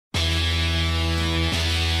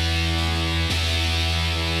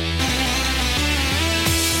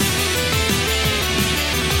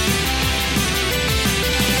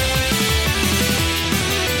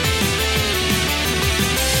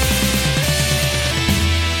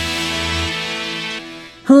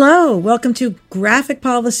Hello, welcome to Graphic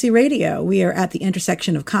Policy Radio. We are at the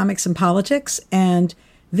intersection of comics and politics, and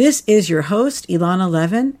this is your host, Ilana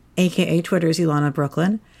Levin, aka Twitter's Ilana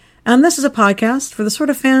Brooklyn. And this is a podcast for the sort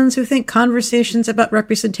of fans who think conversations about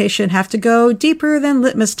representation have to go deeper than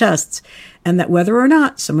litmus tests, and that whether or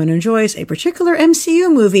not someone enjoys a particular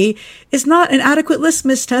MCU movie is not an adequate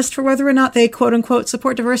litmus test for whether or not they quote-unquote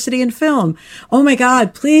support diversity in film. Oh my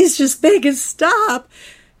God, please just make it stop.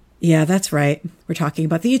 Yeah, that's right. We're talking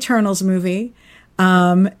about the Eternals movie,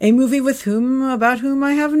 a movie about whom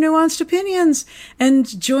I have nuanced opinions.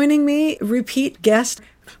 And joining me, repeat guest,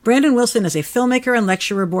 Brandon Wilson is a filmmaker and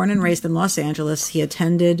lecturer born and raised in Los Angeles. He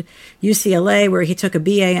attended UCLA, where he took a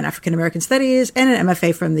BA in African American Studies and an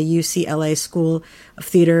MFA from the UCLA School of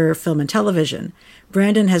Theater, Film, and Television.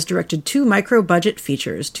 Brandon has directed 2 micro-budget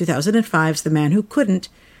features, 2005's The Man Who Couldn't,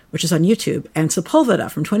 which is on YouTube, and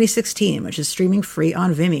Sepulveda from 2016, which is streaming free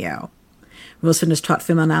on Vimeo. Wilson has taught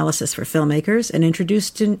film analysis for filmmakers and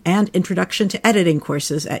introduction to editing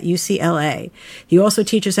courses at UCLA. He also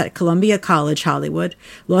teaches at Columbia College Hollywood,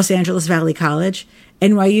 Los Angeles Valley College,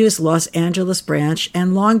 NYU's Los Angeles branch,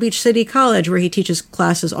 and Long Beach City College, where he teaches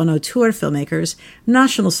classes on auteur filmmakers,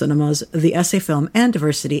 national cinemas, the essay film, and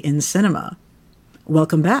diversity in cinema.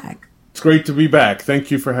 Welcome back. It's great to be back.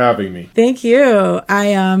 Thank you for having me. Thank you.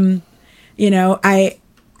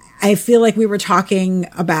 I feel like we were talking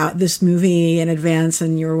about this movie in advance,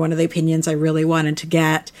 and you were one of the opinions I really wanted to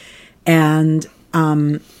get. And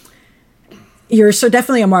you're so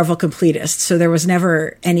definitely a Marvel completist, so there was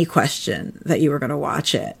never any question that you were going to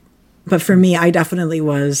watch it. But for me, I definitely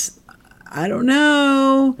was, I don't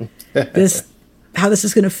know how this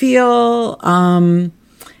is going to feel.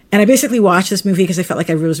 And I basically watched this movie because I felt like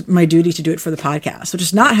it was my duty to do it for the podcast, which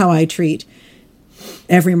is not how I treat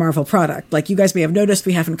every Marvel product. Like, you guys may have noticed,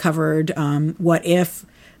 we haven't covered What If.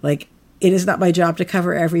 Like, it is not my job to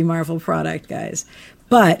cover every Marvel product, guys.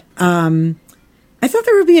 But I thought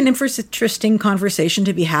there would be an interesting conversation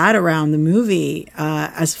to be had around the movie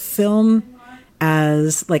as film,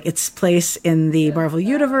 as like its place in the Marvel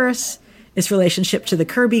universe, its relationship to the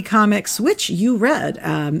Kirby comics, which you read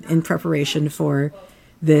in preparation for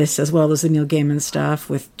this, as well as the Neil Gaiman stuff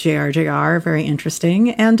with JRJR. Very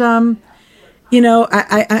interesting. And I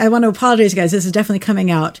want to apologize, guys. This is definitely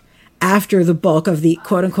coming out after the bulk of the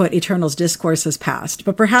quote-unquote Eternals discourse has passed.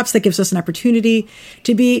 But perhaps that gives us an opportunity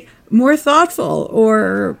to be more thoughtful.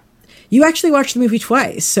 Or you actually watched the movie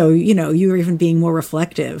twice, so, you're even being more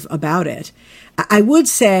reflective about it. I would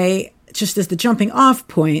say, just as the jumping off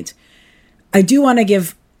point, I do want to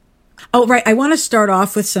give... Oh, right. I want to start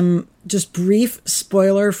off with some just brief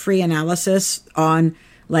spoiler-free analysis on,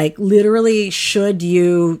 like, literally, should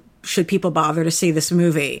people bother to see this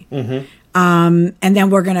movie? Mm-hmm. And then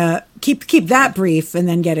we're going to keep that brief and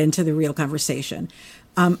then get into the real conversation.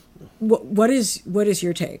 What is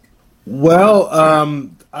your take? Well,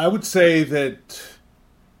 I would say that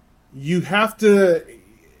you have to...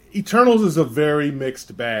 Eternals is a very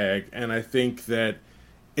mixed bag, and I think that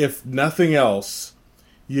if nothing else,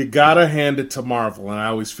 you gotta hand it to Marvel. And I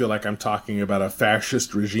always feel like I'm talking about a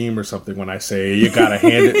fascist regime or something when I say you gotta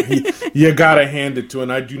hand it. You gotta hand it to,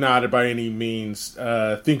 and I do not by any means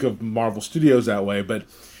think of Marvel Studios that way, but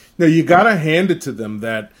you gotta hand it to them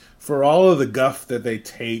that for all of the guff that they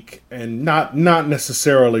take, and not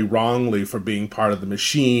necessarily wrongly, for being part of the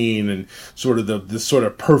machine and sort of the sort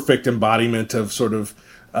of perfect embodiment of sort of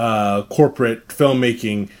corporate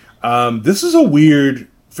filmmaking. This is a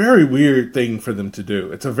very weird thing for them to do.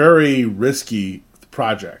 It's a very risky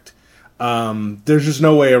project. There's just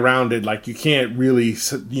no way around it. Like, you can't really,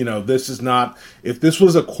 this is not, if this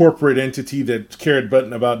was a corporate entity that cared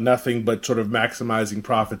about nothing but sort of maximizing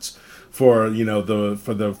profits for, the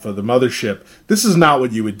mothership, this is not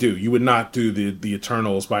what you would do. You would not do the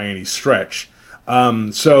Eternals by any stretch.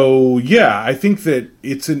 So yeah, I think that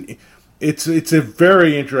it's a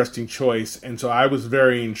very interesting choice, and so I was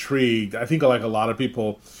very intrigued. I think like a lot of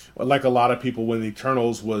people when the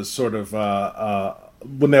Eternals was sort of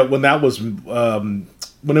when it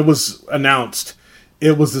was announced,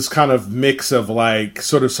 it was this kind of mix of like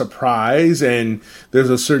sort of surprise, and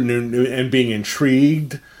there's a certain and being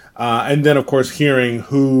intrigued, and then of course hearing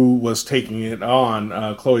who was taking it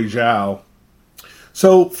on, Chloe Zhao.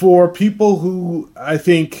 So for people who, I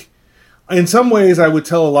think, in some ways, I would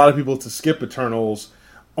tell a lot of people to skip Eternals,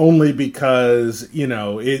 only because,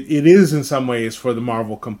 it is in some ways for the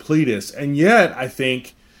Marvel completists. And yet, I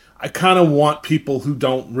think I kind of want people who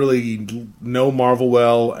don't really know Marvel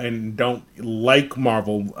well and don't like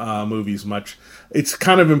Marvel movies much. It's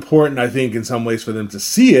kind of important, I think, in some ways for them to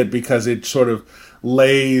see it, because it sort of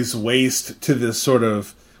lays waste to this sort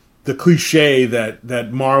of the cliche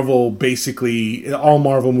that Marvel, basically all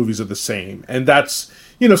Marvel movies are the same, and that's,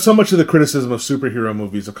 so much of the criticism of superhero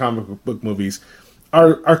movies, of comic book movies,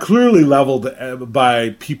 are clearly leveled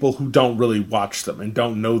by people who don't really watch them and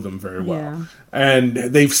don't know them very well. Yeah. And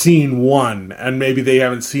they've seen one, and maybe they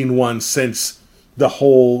haven't seen one since the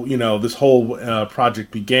whole, this whole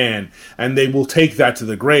project began. And they will take that to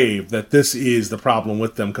the grave, that this is the problem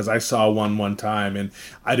with them, because I saw one time and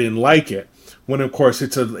I didn't like it. When, of course,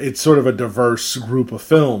 it's sort of a diverse group of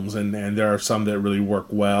films, and there are some that really work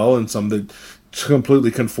well and some that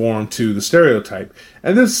completely conform to the stereotype,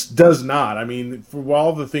 and this does not. I mean, for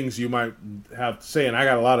all the things you might have to say, and I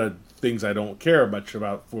got a lot of things I don't care much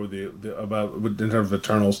about about in terms of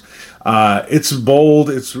Eternals. It's bold.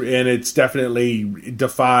 It's definitely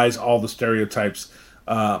defies all the stereotypes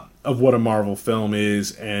of what a Marvel film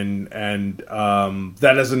is, and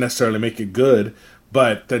that doesn't necessarily make it good,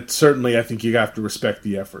 but that certainly, I think you have to respect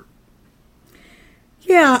the effort.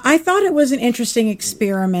 Yeah, I thought it was an interesting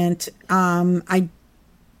experiment. I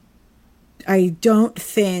don't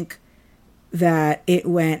think that it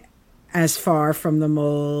went as far from the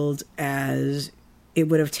mold as it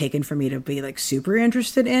would have taken for me to be like super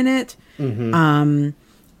interested in it. Mm-hmm.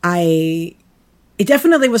 It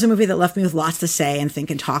definitely was a movie that left me with lots to say and think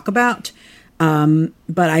and talk about. But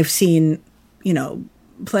I've seen,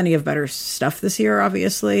 plenty of better stuff this year,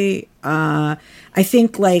 obviously. I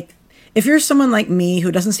think like, if you're someone like me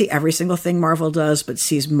who doesn't see every single thing Marvel does, but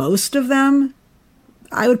sees most of them,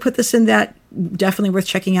 I would put this in that definitely worth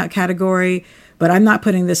checking out category. But I'm not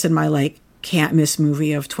putting this in my like can't miss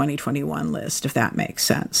movie of 2021 list, if that makes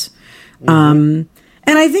sense. Mm-hmm.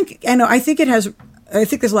 And I think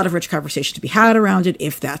there's a lot of rich conversation to be had around it,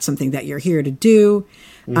 if that's something that you're here to do.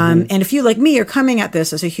 Mm-hmm. And if you, like me, are coming at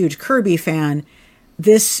this as a huge Kirby fan,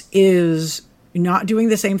 this is not doing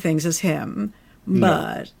the same things as him,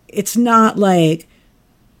 but it's not like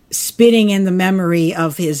spitting in the memory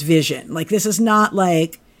of his vision. Like, this is not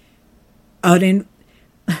like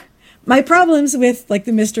my problems with like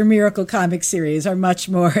the Mr. Miracle comic series are much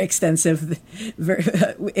more extensive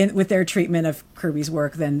with their treatment of Kirby's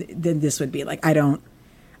work than this would be. Like, I don't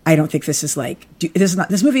think this is like,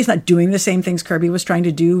 this movie is not doing the same things Kirby was trying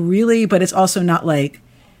to do, really, but it's also not like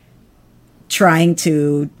trying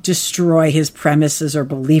to destroy his premises or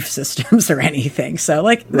belief systems or anything. So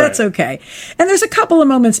like, that's okay. And there's a couple of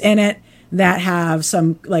moments in it that have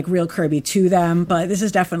some like real Kirby to them, but this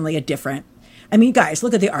is definitely a different, I mean, guys,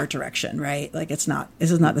 look at the art direction, right? Like, this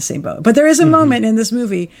is not the same boat, but there is a moment in this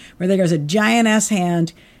movie where there's a giant ass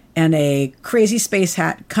hand and a crazy space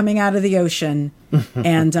hat coming out of the ocean.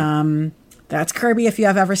 And that's Kirby, if you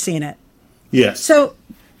have ever seen it. Yes. So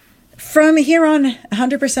from here on,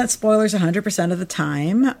 100% spoilers 100% of the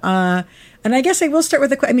time. And I guess I will start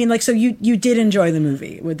with so you did enjoy the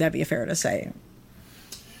movie. Would that be fair to say?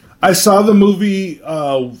 I saw the movie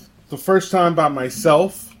the first time by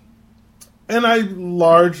myself, and I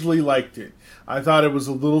largely liked it. I thought it was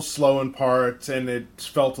a little slow in parts, and it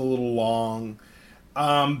felt a little long.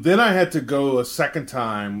 Then I had to go a second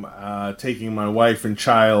time, taking my wife and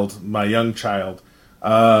my young child,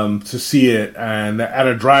 to see it, and at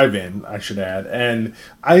a drive-in, I should add. And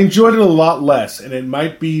I enjoyed it a lot less, and it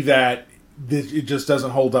might be that it just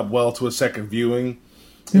doesn't hold up well to a second viewing.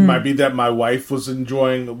 It might be that my wife was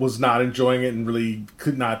not enjoying it and really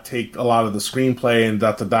could not take a lot of the screenplay, and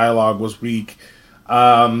that the dialogue was weak.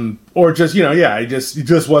 Or just, it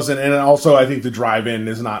just wasn't. And also, I think the drive-in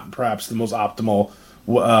is not perhaps the most optimal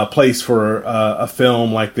place for a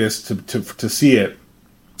film like this to see it.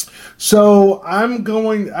 So I'm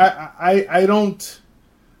going. I don't.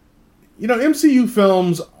 MCU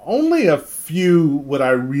films, only a few would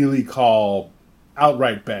I really call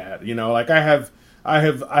outright bad. I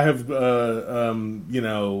have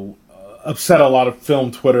upset a lot of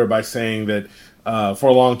film Twitter by saying that for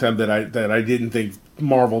a long time that I didn't think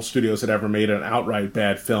Marvel Studios had ever made an outright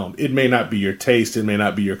bad film. It may not be your taste, it may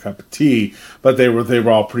not be your cup of tea, but they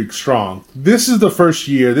were all pretty strong. This is the first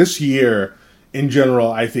year. This year, in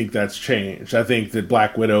general, I think that's changed. I think that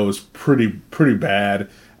Black Widow is pretty bad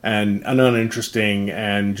and uninteresting,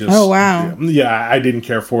 and just I didn't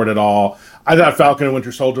care for it at all. I thought Falcon and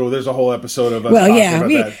Winter Soldier. There's a whole episode of us talking about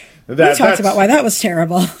that. We talked about why that was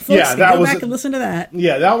terrible. Folks, go back and listen to that.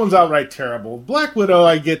 Yeah, that one's outright terrible. Black Widow,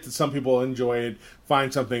 I get that some people enjoy it,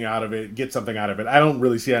 find something out of it, get something out of it. I don't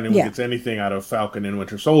really see anyone gets anything out of Falcon and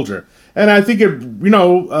Winter Soldier. And I think it,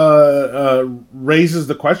 raises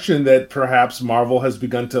the question that perhaps Marvel has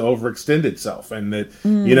begun to overextend itself, and that,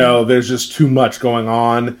 there's just too much going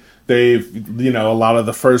on. They've, a lot of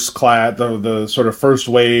the first class, the sort of first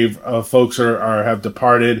wave of folks have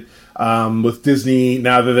departed. with Disney,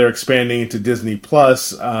 now that they're expanding into Disney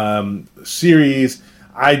Plus series,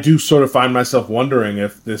 I do sort of find myself wondering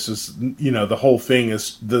if this is, the whole thing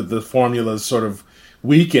is, the formula is sort of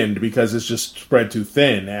weakened because it's just spread too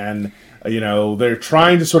thin. And, they're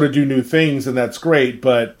trying to sort of do new things, and that's great,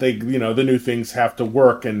 but the new things have to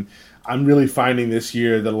work. And I'm really finding this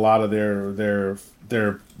year that a lot of their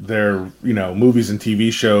movies and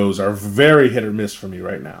TV shows are very hit or miss for me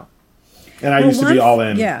right now. And I used to be all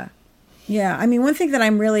in. Yeah. Yeah. I mean, one thing that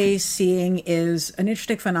I'm really seeing is an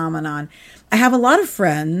interesting phenomenon. I have a lot of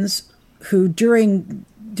friends who during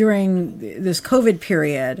this COVID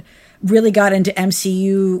period really got into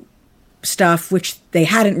MCU stuff, which they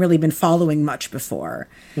hadn't really been following much before.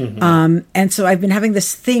 Mm-hmm. And so I've been having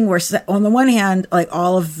this thing where, on the one hand, like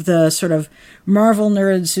all of the sort of Marvel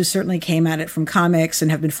nerds who certainly came at it from comics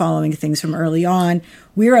and have been following things from early on,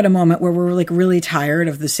 we're at a moment where we're like really tired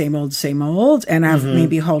of the same old, and have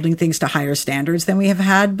maybe holding things to higher standards than we have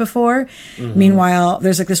had before. Mm-hmm. Meanwhile,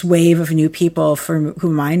 there's like this wave of new people from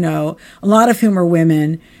whom I know, a lot of whom are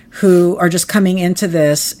women, who are just coming into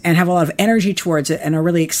this and have a lot of energy towards it and are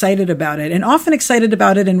really excited about it, and often excited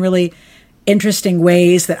about it in really interesting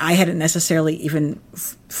ways that I hadn't necessarily even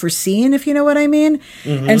foreseen, if you know what I mean.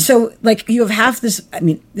 Mm-hmm. And so, like, you have half this, I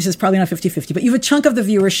mean, this is probably not 50-50, but you have a chunk of the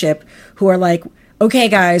viewership who are like, okay,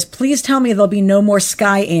 guys, please tell me there'll be no more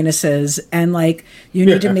sky anuses, and like, you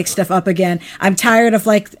need to make stuff up again. I'm tired of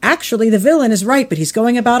like, actually the villain is right, but he's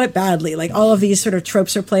going about it badly. Like, all of these sort of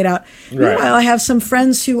tropes are played out. Right. Meanwhile, I have some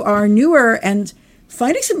friends who are newer and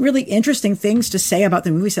finding some really interesting things to say about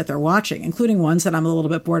the movies that they're watching, including ones that I'm a little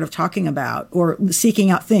bit bored of talking about or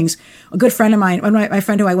seeking out things. A good friend of mine, my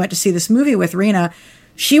friend who I went to see this movie with, Rena,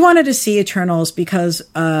 she wanted to see Eternals because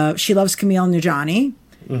she loves Camille Najani.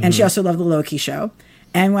 Mm-hmm. And she also loved the Loki show.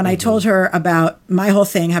 And when I told her about my whole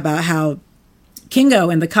thing about how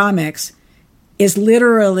Kingo in the comics is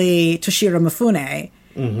literally Toshiro Mifune.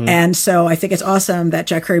 Mm-hmm. And so I think it's awesome that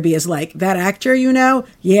Jack Kirby is like, that actor,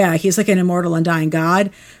 yeah, he's like an immortal and dying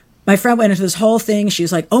god. My friend went into this whole thing.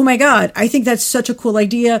 She's like, oh my God, I think that's such a cool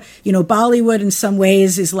idea. Bollywood in some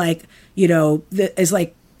ways is like, it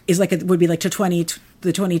would be like the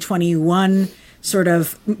 2021 sort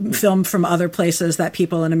of film from other places that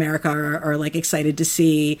people in America are like excited to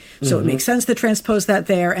see. So it makes sense to transpose that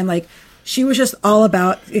there. And like, she was just all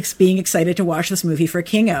about being excited to watch this movie for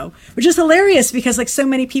Kingo, which is hilarious because like so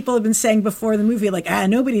many people have been saying before the movie, like,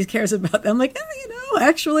 nobody cares about them. Like,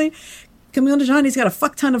 actually, Camille Najani's got a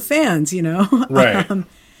fuck ton of fans, Right.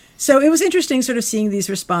 So it was interesting sort of seeing these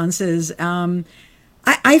responses.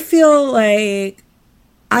 I feel like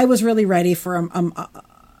I was really ready for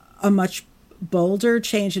a much bolder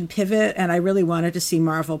change and pivot, and I really wanted to see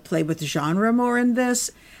Marvel play with genre more in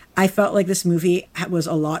this. I felt like this movie was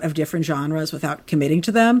a lot of different genres without committing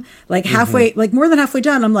to them. Like halfway, like more than halfway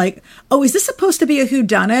done, I'm like, oh, is this supposed to be a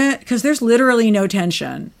whodunit? Because there's literally no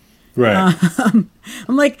tension. Right. I'm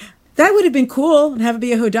like, that would have been cool and have it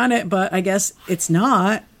be a whodunit, but I guess it's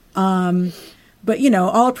not. But,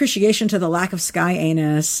 all appreciation to the lack of sky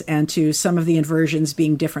anus and to some of the inversions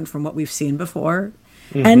being different from what we've seen before.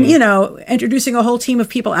 Mm-hmm. And, introducing a whole team of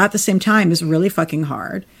people at the same time is really fucking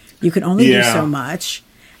hard. You can only do so much.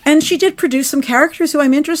 And she did produce some characters who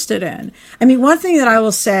I'm interested in. I mean, one thing that I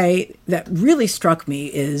will say that really struck me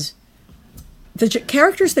is the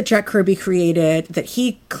characters that Jack Kirby created that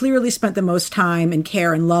he clearly spent the most time and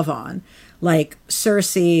care and love on, like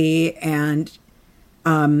Cersei and,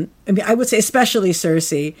 I would say especially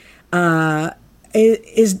Cersei,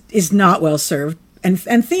 is not well served. And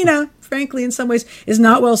Thena, frankly, in some ways, is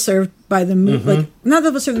not well served by the movie. Like, not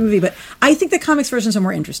that well served the movie, but I think the comics versions are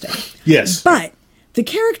more interesting. Yes. But the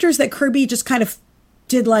characters that Kirby just kind of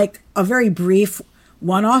did like a very brief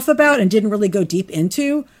one-off about and didn't really go deep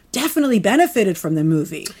into definitely benefited from the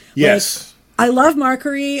movie. Yes. Like, I love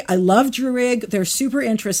Marguerite. I love Druig. They're super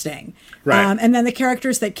interesting. Right. And then the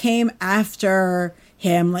characters that came after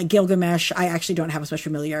him, like Gilgamesh, I actually don't have as much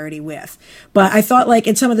familiarity with. But I thought like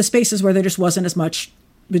in some of the spaces where there just wasn't as much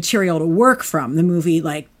material to work from, the movie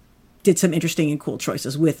like did some interesting and cool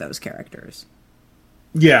choices with those characters.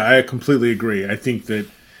 Yeah, I completely agree. I think that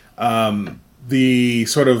the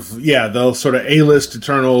sort of, the sort of A-list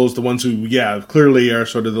Eternals, the ones who, clearly are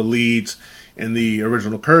sort of the leads in the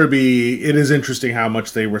original Kirby, it is interesting how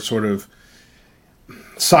much they were sort of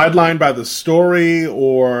sidelined by the story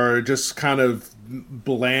or just kind of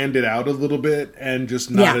blanded out a little bit and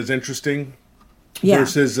just not as interesting.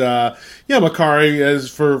 Versus, Makari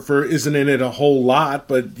isn't in it a whole lot,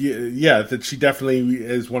 but that she definitely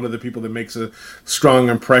is one of the people that makes a strong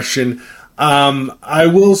impression. I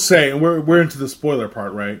will say, and we're into the spoiler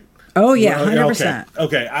part, right? Oh yeah, Okay, 100%.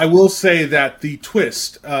 okay. I will say that the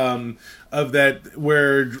twist of that,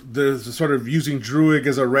 where the sort of using Druig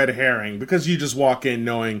as a red herring, because you just walk in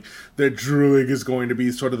knowing that Druig is going to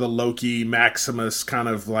be sort of the Loki Maximus kind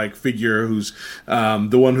of like figure, who's the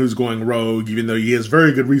one who's going rogue, even though he has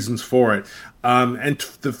very good reasons for it.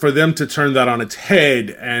 For them to turn that on its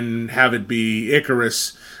head and have it be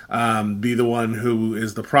Icarus be the one who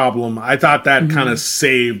is the problem, I thought that kind of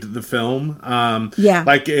saved the film. Yeah.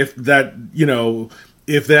 Like if that,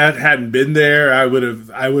 if that hadn't been there, I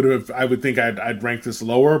would think I'd rank this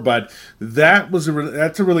lower. But that's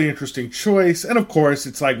a really interesting choice. And of course,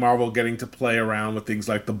 it's like Marvel getting to play around with things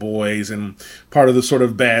like The Boys and part of the sort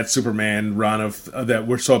of bad Superman run of that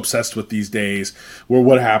we're so obsessed with these days, where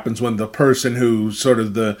what happens when the person who's sort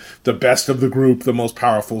of the best of the group, the most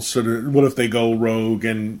powerful, sort of, what if they go rogue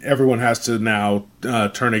and everyone has to now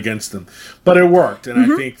turn against them? But it worked, and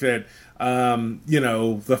I think that.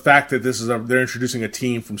 The fact that they're introducing a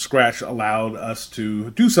team from scratch allowed us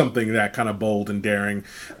to do something that kind of bold and daring.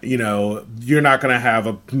 You're not going to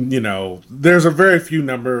have there's a very few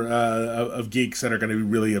number of geeks that are going to be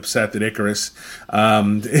really upset that Icarus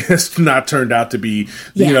has not turned out to be,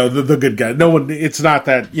 the good guy. No one, it's not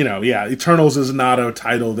that, Eternals is not a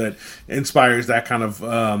title that inspires that kind of,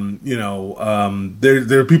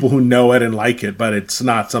 there are people who know it and like it, but it's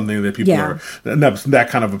not something that people are that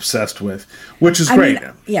kind of obsessed with. Which is great.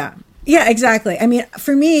 Yeah, exactly. I mean,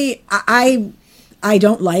 for me, I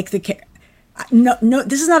don't like the no.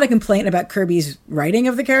 This is not a complaint about Kirby's writing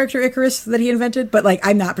of the character Icarus that he invented, but like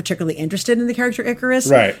I'm not particularly interested in the character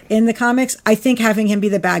Icarus in the comics. I think having him be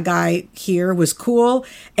the bad guy here was cool,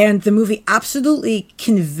 and the movie absolutely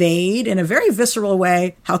conveyed in a very visceral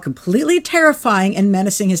way how completely terrifying and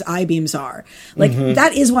menacing his eye beams are. Like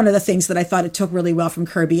that is one of the things that I thought it took really well from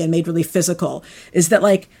Kirby and made really physical. Is that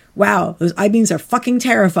like, wow, those eye beams are fucking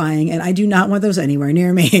terrifying, and I do not want those anywhere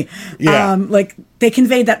near me. Yeah. Like they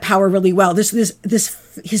conveyed that power really well. This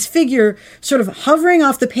his figure sort of hovering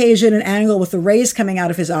off the page at an angle with the rays coming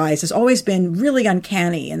out of his eyes has always been really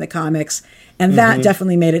uncanny in the comics, and that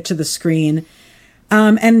definitely made it to the screen.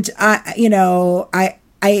 And I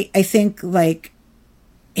think like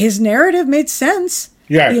his narrative made sense.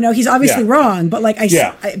 Yeah. He's obviously wrong, but like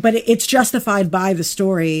but it's justified by the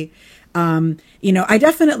story. I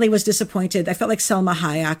definitely was disappointed. I felt like Selma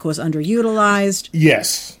Hayek was underutilized.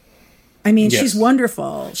 Yes. I mean, she's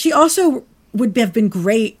wonderful. She also would have been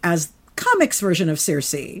great as comics version of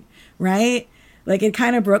Circe, right? Like it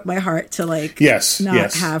kind of broke my heart to like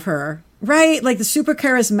not have her. Right? Like the super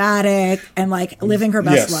charismatic and like living her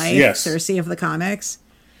best life, Circe of the comics.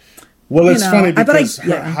 Well, it's funny because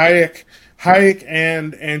Hayek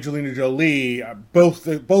and Angelina Jolie, both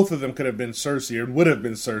of them could have been Circe or would have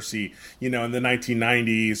been Circe, in the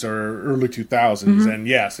 1990s or early 2000s. And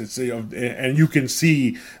yes, it's and you can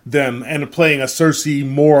see them and playing a Circe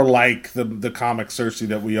more like the comic Circe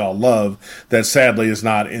that we all love. That sadly is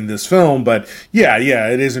not in this film, but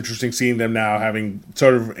it is interesting seeing them now having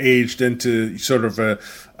sort of aged into sort of a.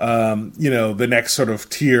 The next sort of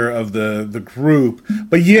tier of the group.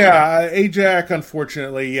 But Ajax,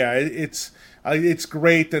 unfortunately, it's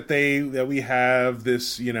great that we have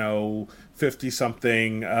this,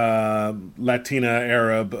 50-something Latina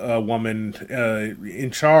Arab woman in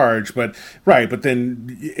charge, but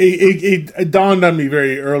then it dawned on me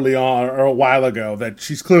very early on or a while ago that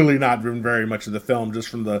she's clearly not been very much of the film, just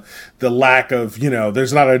from the lack of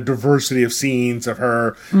there's not a diversity of scenes of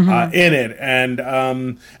her in it, and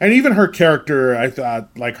even her character, I thought,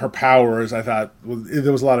 like her powers, I thought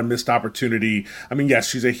there was a lot of missed opportunity. I mean, yes,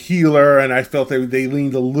 she's a healer, and I felt they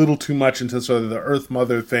leaned a little too much into sort of the Earth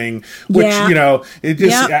Mother thing, which it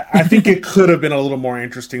just I think it could have been a little more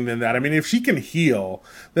interesting than that. I mean, if she can heal,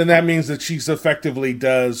 then that means that she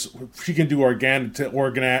can do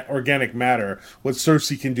organic matter what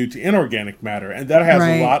Circe can do to inorganic matter, and that has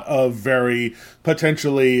a lot of very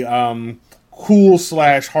potentially cool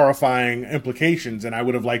 / horrifying implications. And I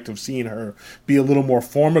would have liked to have seen her be a little more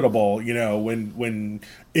formidable, when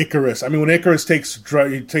Icarus. I mean, when Icarus takes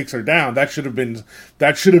her down, that should have been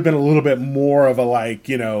a little bit more of a like,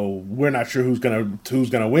 we're not sure who's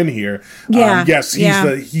gonna win here.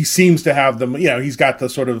 He seems to have he's got the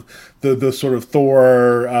sort of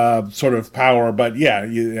Thor sort of power, but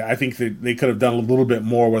I think that they could have done a little bit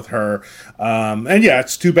more with her.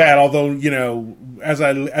 It's too bad. Although as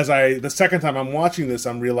I the second time I'm watching this,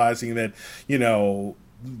 I'm realizing that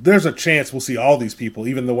there's a chance we'll see all these people,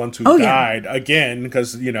 even the ones who died again,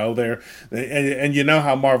 because they're and you know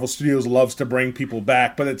how Marvel Studios loves to bring people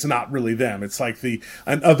back, but it's not really them. It's like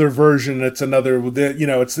another version. It's another,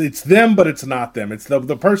 it's them, but it's not them. It's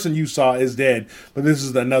the person you saw is dead, but this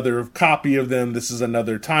is another copy of them. This is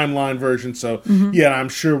another timeline version. So I'm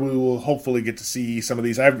sure we will hopefully get to see some of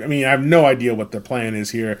these. I have no idea what their plan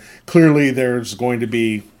is here. Clearly, there's going to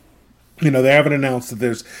be. They haven't announced that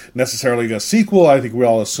there's necessarily a sequel. I think we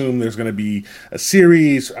all assume there's going to be a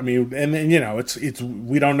series. I mean, it's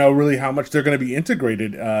we don't know really how much they're going to be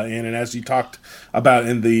integrated in. And as you talked about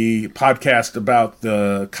in the podcast about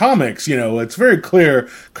the comics, it's very clear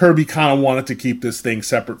Kirby kind of wanted to keep this thing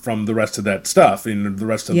separate from the rest of that stuff and the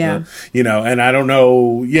rest of the, and I don't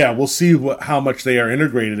know. Yeah, we'll see how much they are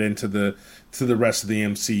integrated into the rest of the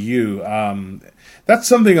MCU. That's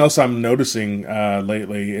something else I'm noticing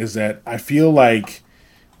lately, is that I feel like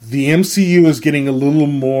the MCU is getting a little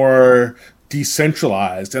more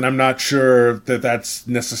decentralized, and I'm not sure that that's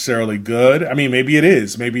necessarily good. I mean, maybe it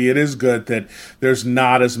is. Maybe it is good that there's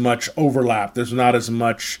not as much overlap. There's not as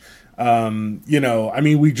much,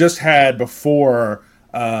 we just had before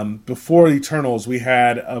Eternals, we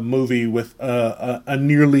had a movie with a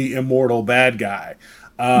nearly immortal bad guy.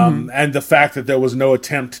 And the fact that there was no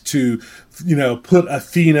attempt to, put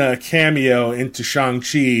Athena cameo into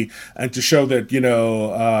Shang-Chi and to show that,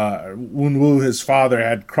 Wenwu, his father,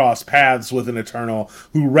 had crossed paths with an Eternal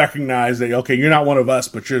who recognized that, okay, you're not one of us,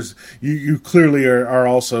 but you clearly are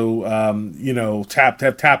also,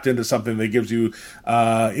 have tapped into something that gives you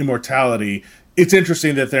immortality. It's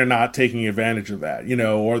interesting that they're not taking advantage of that,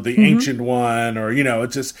 or the Ancient One, or,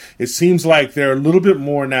 it seems like they're a little bit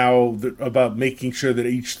more now about making sure that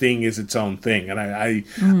each thing is its own thing. And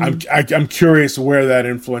I'm curious where that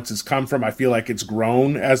influence has come from. I feel like it's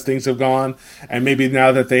grown as things have gone. And maybe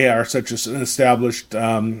now that they are such an established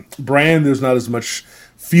brand, there's not as much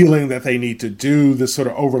feeling that they need to do this sort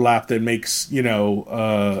of overlap that makes,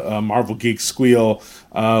 Marvel geeks squeal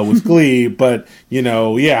with glee. But,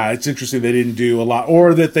 it's interesting they didn't do a lot,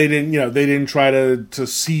 or that they didn't try to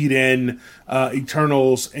seed in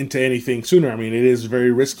Eternals into anything sooner. I mean, it is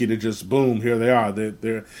very risky to just, boom, here they are.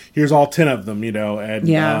 Here's all 10 of them,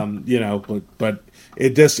 but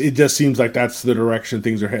it just seems like that's the direction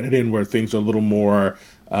things are headed in, where things are a little more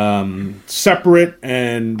separate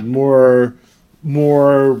and more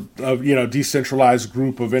of, decentralized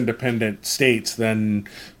group of independent states than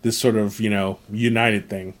this sort of, united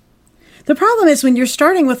thing. The problem is when you're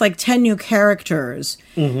starting with like 10 new characters,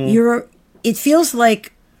 it feels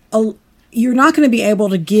like you're not going to be able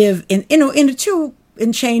to give in a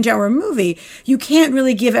 2-and-change-hour movie, you can't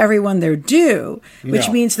really give everyone their due, which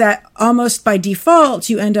means that almost by default,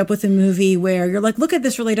 you end up with a movie where you're like, look at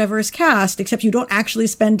this really diverse cast, except you don't actually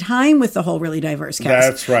spend time with the whole really diverse cast.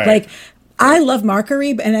 That's right. Like, I love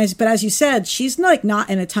Marguerite, but as you said, she's not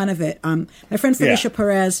in a ton of it. My friend Felicia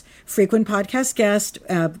Perez, frequent podcast guest,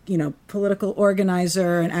 political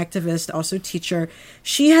organizer and activist, also teacher.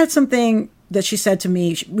 She had something that she said to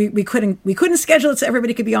me. We couldn't schedule it so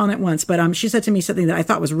everybody could be on at once, but she said to me something that I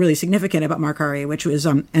thought was really significant about Marguerite, which was,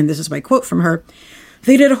 and this is my quote from her.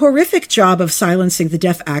 They did a horrific job of silencing the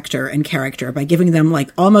deaf actor and character by giving them like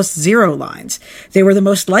almost zero lines. They were the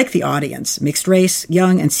most like the audience, mixed race,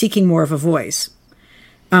 young, and seeking more of a voice.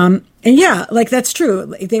 And that's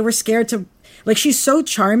true. They were scared to, like, she's so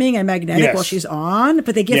charming and magnetic while she's on,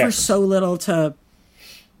 but they give her so little to.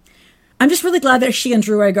 I'm just really glad that she and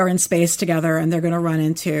Druig are in space together, and they're going to run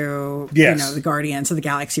into the Guardians of the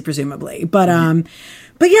Galaxy, presumably.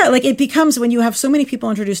 But yeah, like, it becomes, when you have so many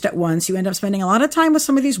people introduced at once, you end up spending a lot of time with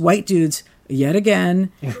some of these white dudes yet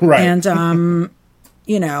again. Right. And,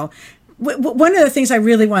 one of the things I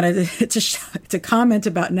really wanted to comment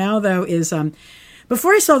about now, though, is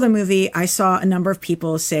before I saw the movie, I saw a number of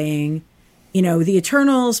people saying, the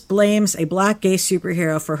Eternals blames a black gay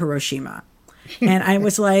superhero for Hiroshima. And I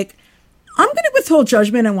was like, I'm going to withhold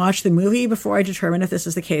judgment and watch the movie before I determine if this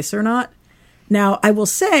is the case or not. Now, I will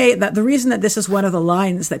say that the reason that this is one of the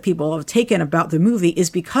lines that people have taken about the movie is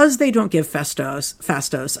because they don't give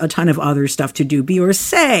Fastos a ton of other stuff to do, be or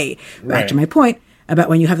say. Back to my point about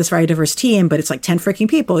when you have this very diverse team, but it's like 10 freaking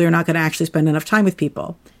people, you're not going to actually spend enough time with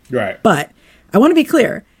people. Right. But I want to be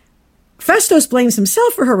clear. Fastos blames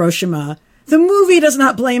himself for Hiroshima. The movie does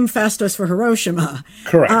not blame Fastos for Hiroshima.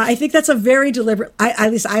 Correct. I think that's a very deliberate,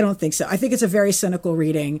 at least I don't think so. I think it's a very cynical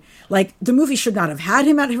reading. Like, the movie should not have had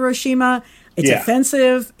him at Hiroshima. It's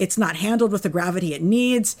offensive. It's not handled with the gravity it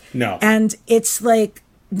needs. No. And it's, like,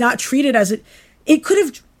 not treated as it could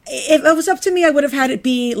have, if it was up to me, I would have had it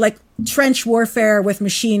be, like, trench warfare with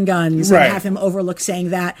machine guns Right. and have him overlook saying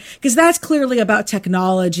that, because that's clearly about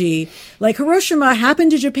technology. Like, Hiroshima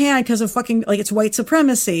happened to Japan because of fucking, like, it's white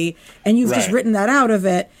supremacy, and you've just Right. written that out of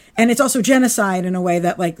it. And it's also genocide in a way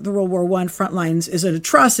that, like, the World War I front lines is an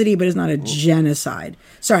atrocity, but is not a genocide.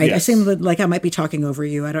 Sorry, I Yes. seem like I might be talking over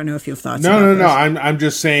you. I don't know if you have thoughts No, about no, this. no. I'm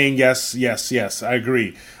just saying yes, yes, yes. I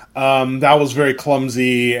agree. That was very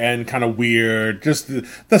clumsy and kind of weird. Just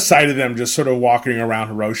the sight of them just sort of walking around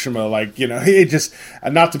Hiroshima, like, you know, it just,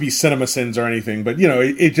 not to be cinema sins or anything, but, you know,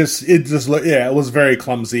 it just, yeah, it was very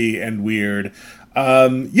clumsy and weird.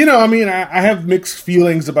 You know, I mean, I have mixed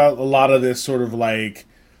feelings about a lot of this sort of like,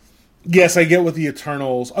 yes, I get with the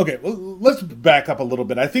Eternals. Okay, well, let's back up a little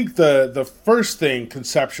bit. I think the first thing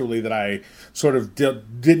conceptually that I sort of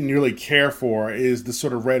didn't really care for is the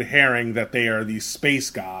sort of red herring that they are these space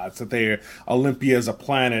gods, that Olympia is a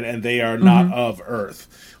planet and they are not of Earth.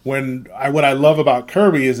 What I love about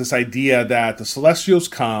Kirby is this idea that the Celestials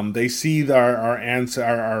come, they see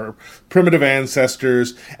our primitive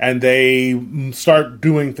ancestors, and they start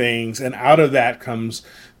doing things, and out of that comes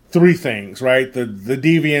three things, right? The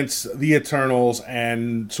deviants, the Eternals,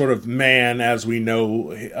 and sort of man as we know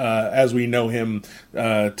him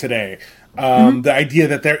today. The idea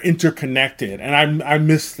that they're interconnected, and I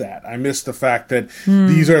miss that. I miss the fact that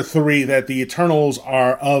these are three, that the Eternals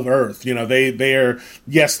are of Earth. You know, they're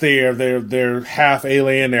half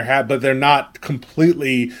alien, but they're not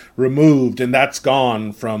completely removed, and that's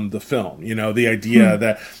gone from the film. You know, the idea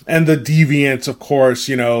that, and the deviants, of course,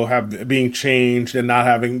 you know, have being changed and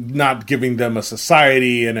not giving them a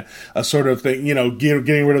society and a sort of thing. You know,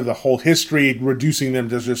 getting rid of the whole history, reducing them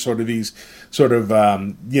to just sort of these sort of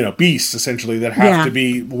you know, beasts essentially that have to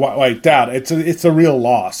be wiped out. It's a real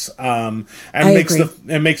loss, and makes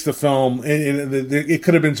the film. It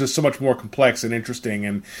could have been just so much more complex and interesting,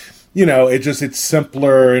 and you know, it's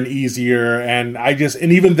simpler and easier. And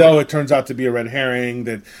even though it turns out to be a red herring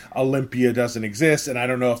that Olympia doesn't exist, and I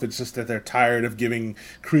don't know if it's just that they're tired of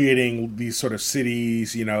creating these sort of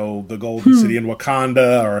cities, you know, the Golden City in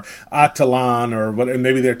Wakanda or Atalan or what, and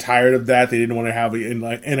maybe they're tired of that. They didn't want to have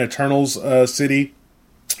an Eternals city.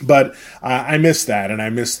 But I miss that, and I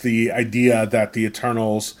miss the idea that the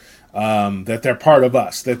Eternals, that they're part of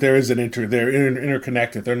us, that there is they're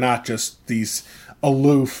interconnected. They're not just these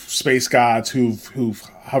aloof space gods who've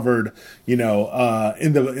hovered, you know,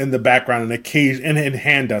 in the background and occasion and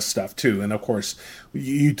hand us stuff too. And of course,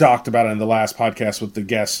 you talked about it in the last podcast with the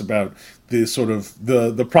guests about the sort of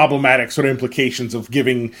the problematic sort of implications of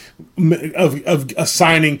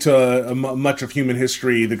assigning to much of human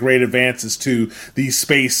history the great advances to these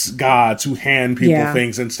space gods who hand people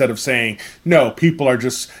things, instead of saying, no, people are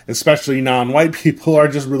just, especially non-white people, are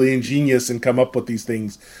just really ingenious and come up with these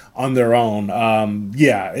things on their own.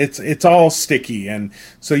 It's all sticky. And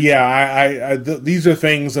so, these are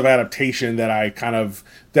things of adaptation that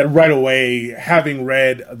right away, having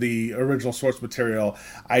read the original source material,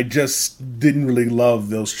 I just didn't really love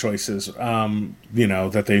those choices, you know,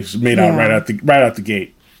 that they've made out right out the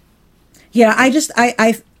gate. Yeah, I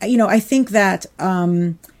think that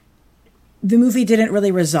the movie didn't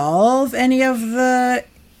really resolve any of the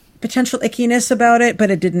potential ickiness about it,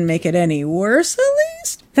 but it didn't make it any worse, at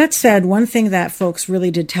least. That said, one thing that folks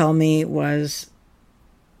really did tell me was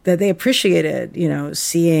that they appreciated, you know,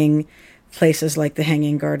 seeing places like the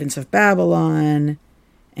Hanging Gardens of Babylon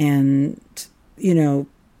and, you know,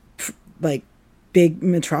 like big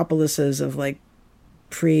metropolises of like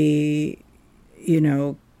you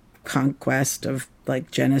know, conquest of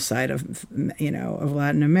like genocide of, you know, of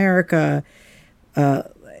Latin America,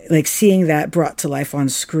 like seeing that brought to life on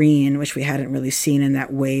screen, which we hadn't really seen in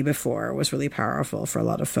that way before, was really powerful for a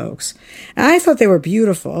lot of folks. And I thought they were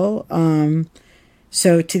beautiful.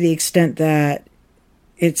 So to the extent that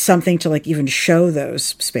it's something to like even show those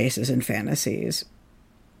spaces and fantasies,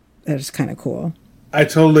 that is kind of cool. I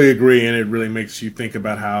totally agree, and it really makes you think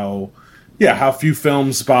about how few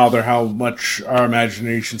films bother, how much our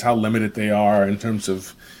imaginations, how limited they are in terms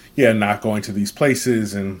of, not going to these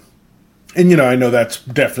places. And you know, I know that's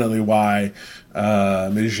definitely why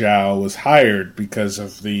Ms. Zhao was hired, because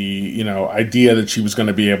of the, you know, idea that she was going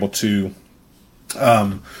to be able to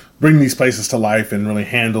bring these places to life and really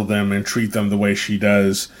handle them and treat them the way she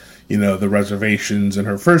does, you know, the reservations in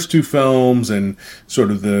her first two films and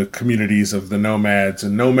sort of the communities of the nomads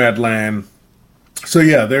and Nomadland. So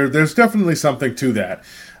yeah, there's definitely something to that.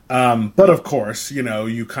 But of course, you know,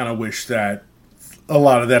 you kind of wish that a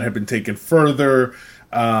lot of that had been taken further,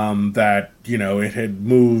 that, you know, it had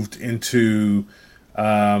moved into,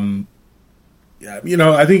 you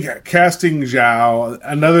know, I think casting Zhao,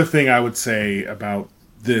 another thing I would say about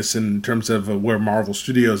this in terms of where Marvel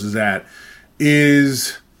Studios is at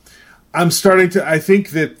is I think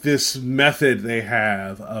that this method they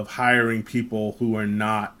have of hiring people who are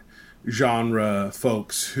not genre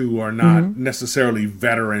folks, who are not necessarily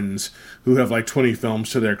veterans, who have like 20 films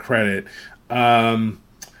to their credit,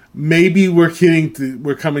 maybe we're coming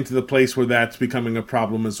to the place where that's becoming a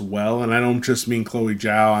problem as well. And I don't just mean Chloe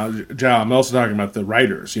Zhao. I'm also talking about the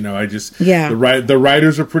writers. The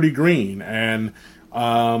writers are pretty green, and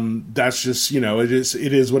that's just,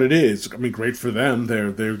 it is what it is. I mean, great for them.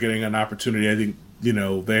 They're getting an opportunity. I think,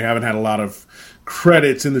 they haven't had a lot of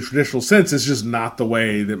credits in the traditional sense. It's just not the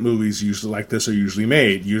way that movies usually like this are usually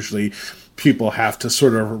made. Usually people have to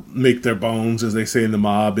sort of make their bones, as they say in the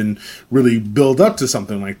mob, and really build up to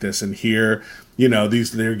something like this. And here,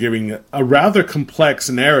 they're giving a rather complex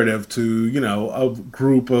narrative to, a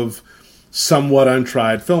group of somewhat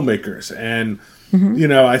untried filmmakers. And,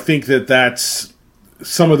 I think that's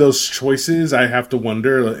some of those choices. I have to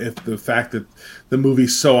wonder if the fact that the movie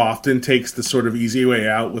so often takes the sort of easy way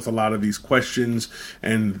out with a lot of these questions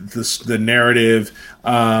and the narrative,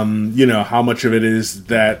 how much of it is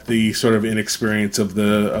that the sort of inexperience of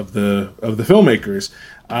the filmmakers,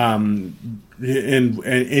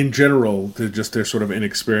 in general, just their sort of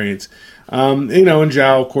inexperience. And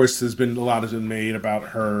Zhao, of course, a lot has been made about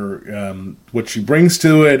her, what she brings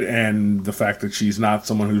to it, and the fact that she's not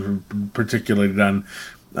someone who's particularly done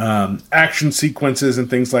action sequences and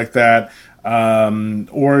things like that,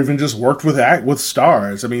 or even just worked with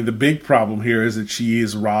stars. I mean, the big problem here is that she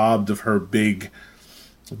is robbed of her the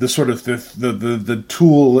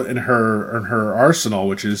tool in her arsenal,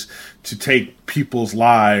 which is to take people's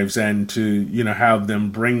lives and to have them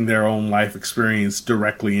bring their own life experience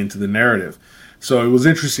directly into the narrative. So it was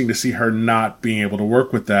interesting to see her not being able to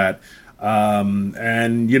work with that. And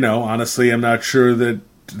honestly, I'm not sure that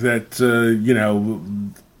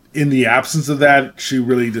in the absence of that, she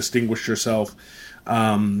really distinguished herself.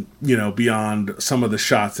 Beyond some of the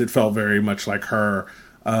shots, it felt very much like her.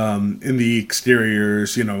 In the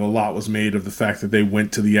exteriors, a lot was made of the fact that they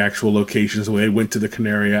went to the actual locations, they went to the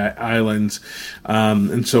Canary Islands,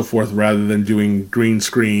 and so forth, rather than doing green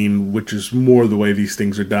screen, which is more the way these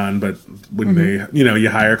things are done. But when they, you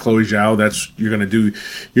hire Chloe Zhao, you're gonna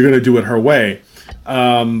do it her way.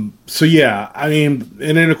 So yeah, I mean,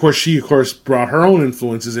 and then of course she brought her own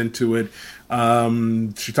influences into it.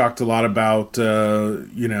 She talked a lot about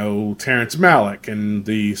Terrence Malick and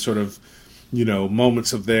the sort of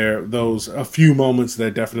moments of a few moments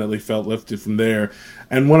that definitely felt lifted from there.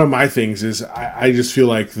 And one of my things is I just feel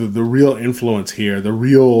like the real influence here, the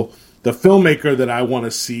filmmaker that I want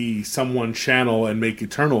to see someone channel and make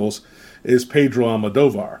Eternals is Pedro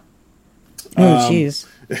Almodovar. Oh, jeez.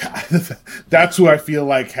 That's who I feel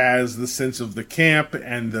like has the sense of the camp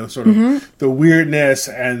and the sort of the weirdness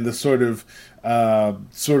and the sort of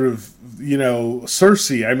Cersei.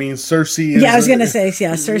 I mean, Cersei is... Yeah, I was going to say,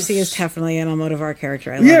 Cersei is definitely an Almodovar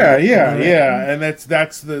character. I love it. Yeah. And that's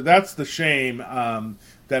the shame.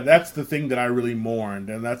 That's the thing that I really mourned,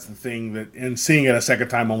 and that's the thing that, and seeing it a second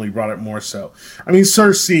time only brought it more so. I mean,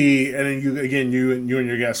 Cersei, and then you and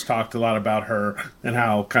your guest talked a lot about her and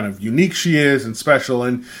how kind of unique she is and special,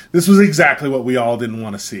 and this was exactly what we all didn't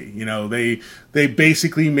want to see. They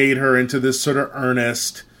basically made her into this sort of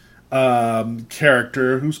earnest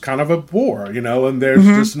character who's kind of a bore, and there's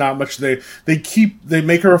just not much. They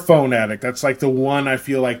make her a phone addict. That's like the one, I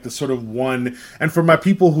feel like the sort of one. And for my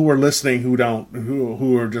people who are listening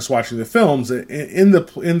who are just watching the films, in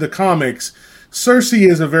the comics, Cersei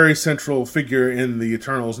is a very central figure in the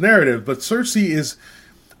Eternals narrative, but Cersei is,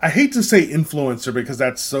 I hate to say influencer because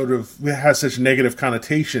that's sort of, it has such negative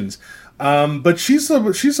connotations. But she's a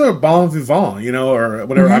bon vivant, or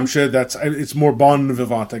whatever. I'm sure it's more bon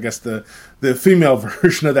vivant, I guess, the female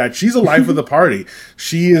version of that. She's a life of the party.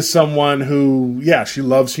 She is someone who, she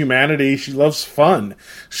loves humanity. She loves fun.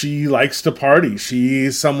 She likes to party.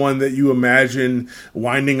 She's someone that you imagine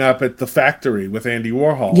winding up at the factory with Andy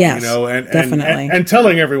Warhol, yes, definitely. And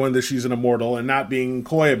telling everyone that she's an immortal and not being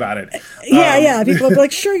coy about it. People will be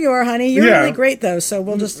like, sure you are, honey. You're really great, though, so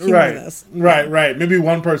we'll just humor this. Right. Maybe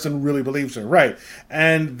one person really believes her, right?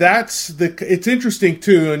 And it's interesting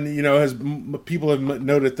too, and people have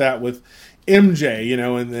noted that with MJ,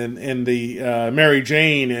 and the Mary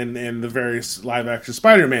Jane and the various live action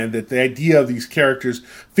Spider-Man, that the idea of these characters,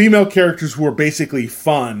 female characters who are basically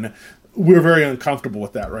fun, we're very uncomfortable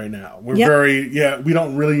with that right now. We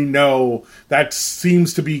don't really know. That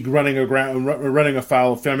seems to be running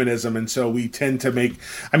afoul of feminism, and so we tend to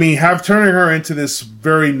turning her into this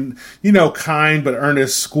very, kind but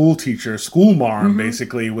earnest school marm,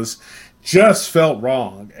 basically, was just felt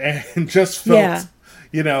wrong, and just felt,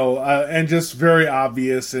 and just very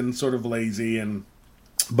obvious and sort of lazy.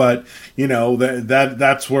 But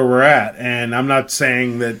that's where we're at, and I'm not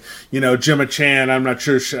saying that Gemma Chan. I'm not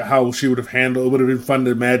sure how she would have handled. It would have been fun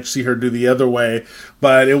to see her do the other way,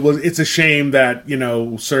 but it's a shame that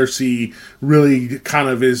Cersei really kind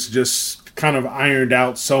of is just kind of ironed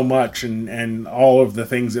out so much, and all of the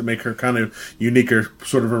things that make her kind of unique are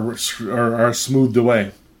sort of are smoothed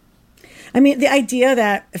away. I mean, the idea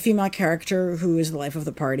that a female character who is the life of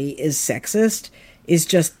the party is sexist is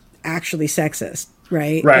just actually sexist.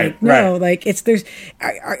 Right. Right. No, right. Like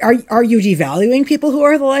are you devaluing people who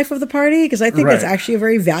are the life of the party? Because I think that's actually a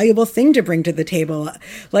very valuable thing to bring to the table.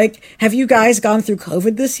 Like, have you guys gone through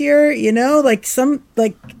COVID this year? I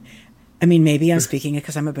mean, maybe I'm speaking it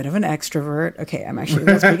because I'm a bit of an extrovert. Okay, I'm actually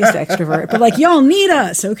the biggest extrovert, but y'all need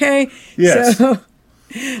us, okay? Yes. So,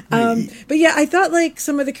 but yeah, I thought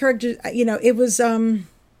some of the characters, it was. I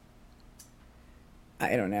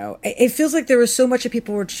don't know. It feels like there was so much that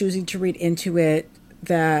people were choosing to read into it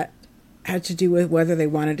that had to do with whether they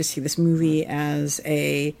wanted to see this movie as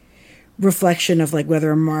a reflection of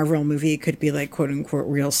whether a Marvel movie could be quote unquote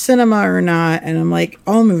real cinema or not. And I'm like,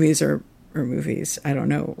 all movies are movies. I don't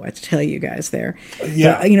know what to tell you guys there.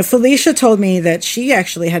 Yeah. But, Felicia told me that she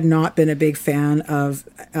actually had not been a big fan of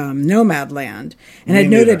Nomadland and had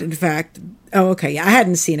noted, in fact, I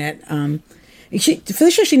hadn't seen it.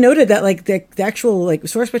 Felicia, she noted that the actual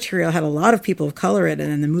source material had a lot of people of color in it,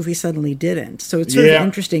 and the movie suddenly didn't. So it's sort of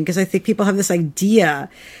interesting because I think people have this idea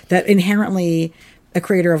that inherently a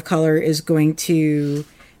creator of color is going to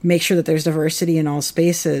make sure that there's diversity in all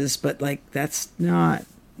spaces, but that's not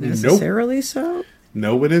necessarily so.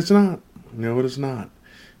 No, it is not. No, it is not.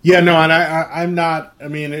 Yeah, no, and I'm not. I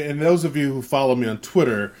mean, and those of you who follow me on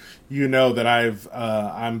Twitter, you know that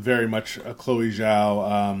I'm very much a Chloe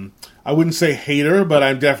Zhao. I wouldn't say hater, but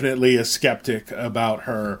I'm definitely a skeptic about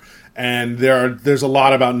her. And there's a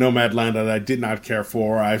lot about Nomadland that I did not care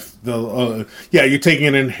for. You're taking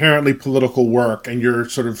an inherently political work and you're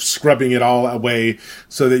sort of scrubbing it all away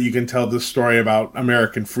so that you can tell this story about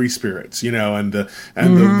American free spirits, and the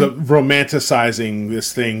romanticizing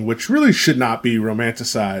this thing, which really should not be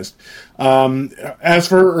romanticized. As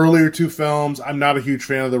for her earlier two films, I'm not a huge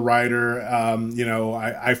fan of the writer.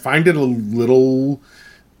 I find it a little.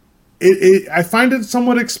 I find it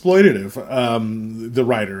somewhat exploitative. The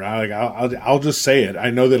writer, I'll just say it. I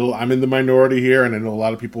know that I'm in the minority here, and I know a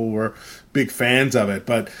lot of people were big fans of it.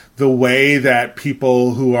 But the way that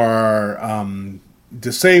people who are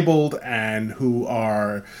disabled and who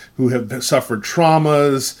have suffered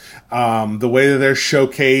traumas, the way that they're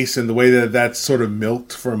showcased, and the way that that's sort of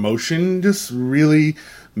milked for emotion, just really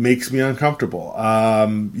makes me uncomfortable.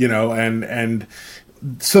 And.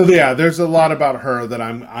 So yeah, there's a lot about her that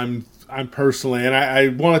I'm personally, and I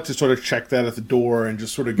wanted to sort of check that at the door and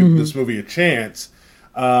just sort of give this movie a chance.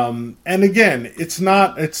 And again,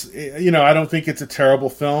 I don't think it's a terrible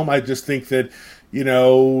film. I just think that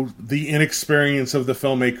the inexperience of the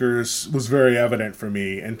filmmakers was very evident for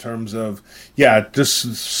me in terms of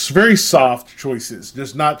just very soft choices,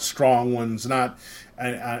 just not strong ones,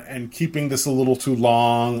 and keeping this a little too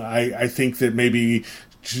long. I think that maybe.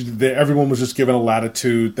 Everyone was just given a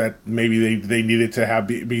latitude that maybe they needed to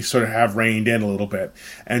have reined in a little bit,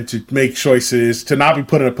 and to make choices, to not be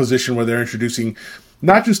put in a position where they're introducing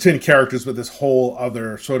not just 10 characters, but this whole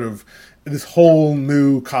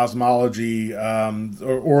new cosmology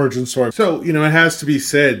or origin story. So, it has to be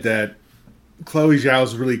said that Chloe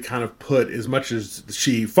Zhao's really kind of put, as much as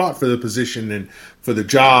she fought for the position and for the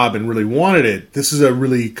job and really wanted it, this is a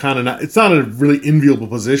really it's not a really enviable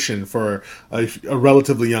position for a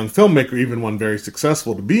relatively young filmmaker, even one very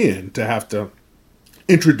successful, to be in, to have to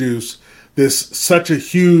introduce such a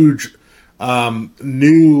huge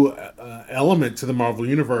new element to the Marvel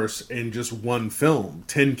Universe in just one film,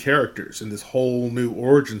 10 characters in this whole new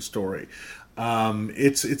origin story.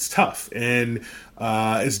 It's tough, and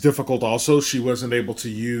it's difficult. Also, she wasn't able to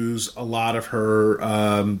use a lot of her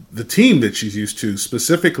the team that she's used to.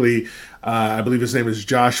 Specifically, I believe his name is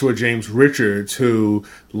Joshua James Richards, who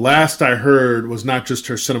last I heard was not just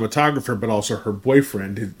her cinematographer but also her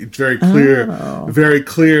boyfriend. It's very clear,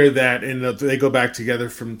 that they go back together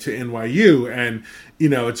to NYU, and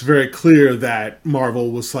it's very clear that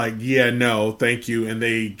Marvel was like, yeah, no, thank you, and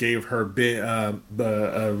they gave her Ben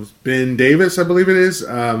Davis, I believe it is.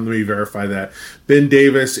 Let me verify that. Ben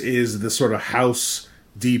Davis is the sort of house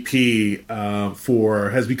DP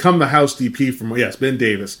has become the house DP Ben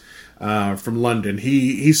Davis from London.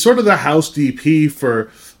 He's sort of the house DP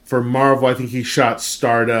for Marvel. I think he shot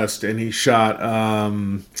Stardust, and he shot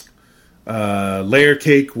Layer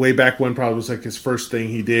Cake way back when, probably was like his first thing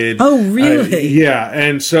he did. Oh, really? Yeah,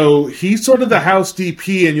 and so he's sort of the house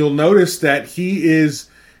DP, and you'll notice that he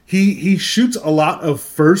shoots a lot of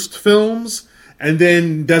first films and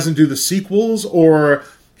then doesn't do the sequels, or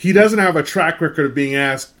he doesn't have a track record of being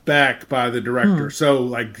asked back by the director. So,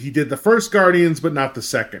 like, he did the first Guardians, but not the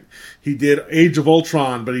second. He did Age of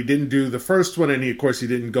Ultron, but he didn't do the first one, and of course, he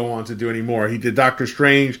didn't go on to do any more. He did Doctor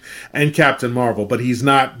Strange and Captain Marvel, but he's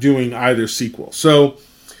not doing either sequel. So,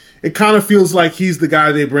 it kind of feels like he's the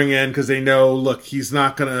guy they bring in because they know, look, he's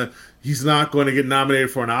not going to get nominated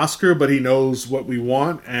for an Oscar, but he knows what we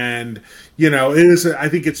want. And, I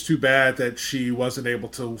think it's too bad that she wasn't able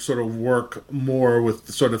to sort of work more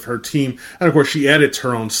with sort of her team. And of course, she edits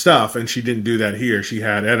her own stuff, and she didn't do that here. She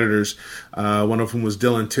had editors, one of whom was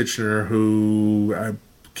Dylan Titchener, who I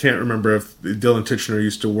can't remember if Dylan Titchener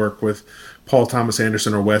used to work with Paul Thomas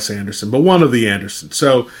Anderson or Wes Anderson, but one of the Andersons.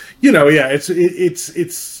 So,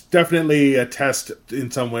 it's definitely a test in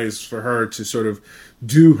some ways for her to sort of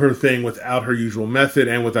do her thing without her usual method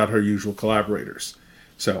and without her usual collaborators.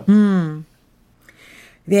 So,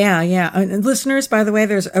 yeah. And listeners, by the way,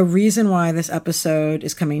 there's a reason why this episode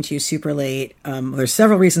is coming to you super late. There's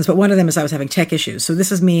several reasons, but one of them is I was having tech issues. So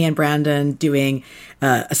this is me and Brandon doing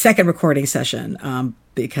a second recording session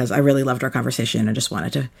because I really loved our conversation and just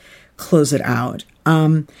wanted to close it out.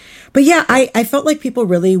 But yeah, I felt like people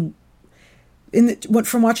really,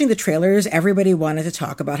 from watching the trailers, everybody wanted to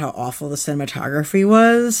talk about how awful the cinematography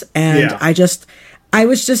was. And I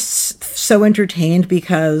was just so entertained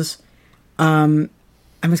because I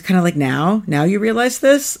was kind of like, now you realize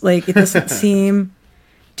this? Like, it doesn't seem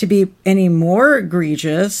to be any more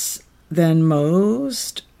egregious than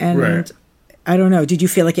most. And right. I don't know. Did you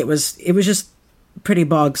feel like it was just pretty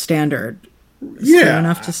bog standard? Fair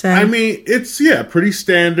enough to say. I mean, it's pretty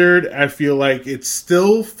standard. I feel like it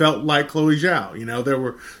still felt like Chloe Zhao. There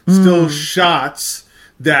were still shots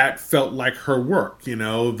that felt like her work.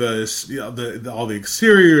 All the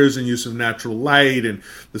exteriors and use of natural light and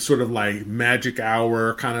the sort of like magic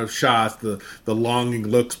hour kind of shots, the longing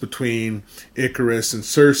looks between Icarus and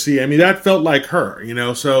Cersei. I mean, that felt like her.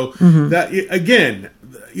 So that again.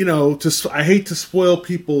 I hate to spoil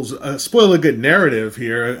spoil a good narrative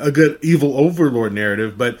here, a good evil overlord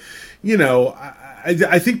narrative, but,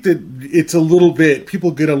 I think that it's a little bit,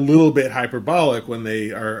 people get a little bit hyperbolic when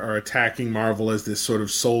they are attacking Marvel as this sort of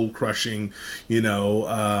soul-crushing,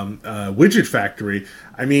 widget factory.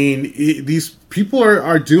 I mean, these people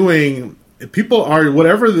are doing... People are,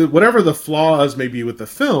 whatever the flaws may be with the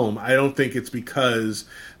film, I don't think it's because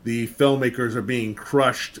the filmmakers are being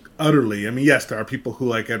crushed utterly. I mean, yes, there are people who,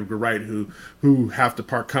 like Edgar Wright, who have to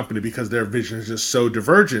part company because their vision is just so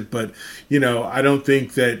divergent. But, I don't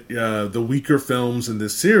think that the weaker films in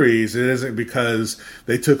this series, it isn't because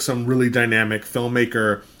they took some really dynamic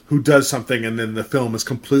filmmaker who does something and then the film is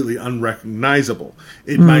completely unrecognizable.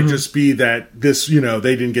 It might just be that this, they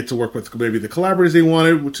didn't get to work with maybe the collaborators they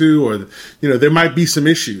wanted to, or, there might be some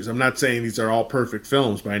issues. I'm not saying these are all perfect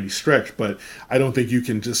films by any stretch, but I don't think you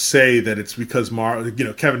can just say that it's because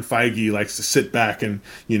Kevin Feige likes to sit back and,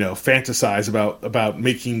 fantasize about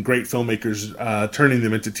making great filmmakers, turning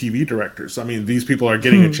them into TV directors. I mean, these people are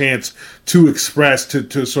getting a chance to express,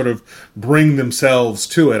 to sort of bring themselves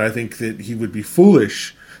to it. I think that he would be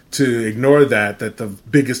foolish to ignore that the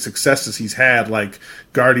biggest successes he's had, like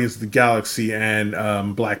Guardians of the Galaxy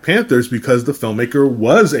and Black Panthers, because the filmmaker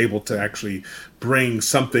was able to actually bring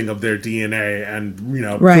something of their DNA and,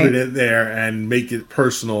 right. put it in there and make it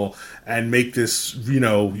personal and make this,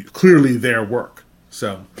 clearly their work.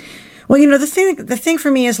 So, well, the thing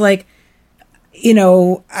for me is like,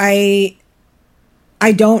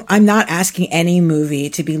 I'm not asking any movie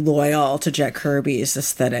to be loyal to Jack Kirby's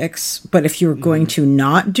aesthetics, but if you're going to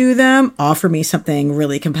not do them, offer me something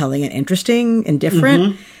really compelling and interesting and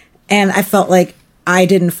different. And I felt like I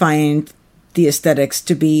didn't find the aesthetics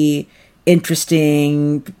to be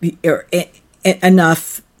interesting or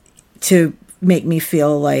enough to make me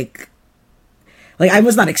feel like I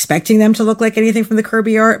was not expecting them to look like anything from the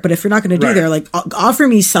Kirby art, but if you're not going to do there, like offer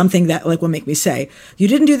me something that like will make me say, you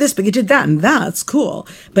didn't do this, but you did that, and that's cool.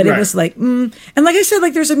 But it was like, and like I said,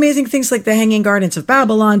 like there's amazing things like the Hanging Gardens of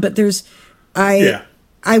Babylon, but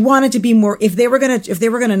I wanted to be more, if they were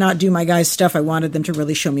gonna not do my guys' stuff, I wanted them to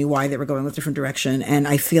really show me why they were going with a different direction. And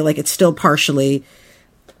I feel like it's still partially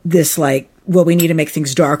this like, well, we need to make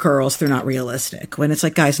things darker or else they're not realistic. When it's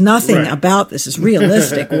like, guys, nothing about this is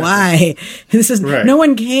realistic. Why? This is, no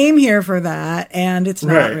one came here for that. And it's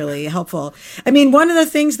not really helpful. I mean, one of the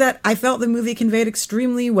things that I felt the movie conveyed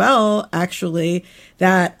extremely well, actually,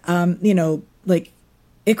 that, like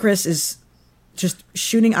Icarus is just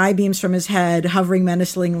shooting eye beams from his head, hovering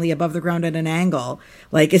menacingly above the ground at an angle,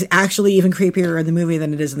 like, is actually even creepier in the movie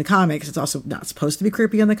than it is in the comics. It's also not supposed to be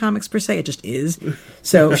creepy in the comics per se. It just is.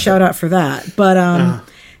 So shout out for that. But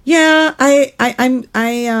yeah, I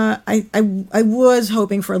was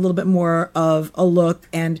hoping for a little bit more of a look,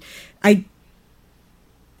 and I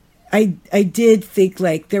did think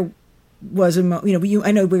like there was a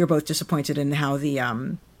I know we were both disappointed in how the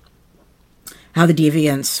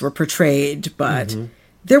deviants were portrayed, but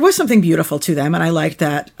there was something beautiful to them, and I liked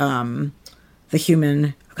that the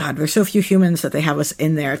human. God, there's so few humans that they have us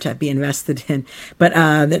in there to be invested in, but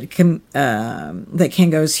that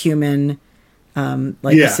Kingo's human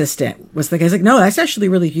assistant was the guy's like, no, that's actually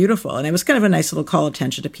really beautiful, and it was kind of a nice little call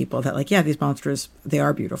attention to people that like, yeah, these monsters, they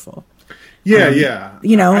are beautiful. Yeah.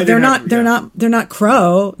 They're not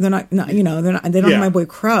Crow. They're not they don't have my boy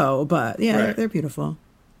Crow, but yeah, they're beautiful.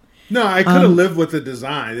 No, I could have lived with the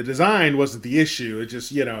design. The design wasn't the issue. It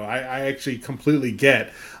just, I actually completely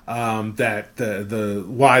get that the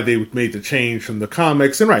why they made the change from the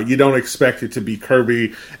comics. And right, you don't expect it to be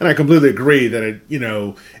Kirby, and I completely agree that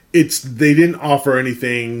they didn't offer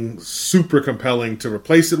anything super compelling to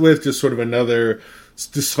replace it with. Just sort of another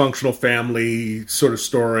dysfunctional family sort of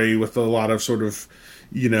story with a lot of sort of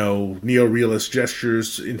neo-realist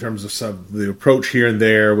gestures in terms of some of the approach here and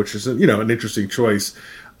there, which is an interesting choice.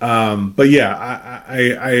 But yeah,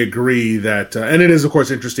 I agree that, and it is of course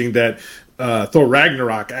interesting that Thor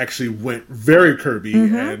Ragnarok actually went very Kirby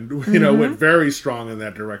and went very strong in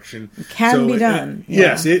that direction. It can be done.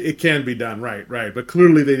 Yes, it can be done. Right. But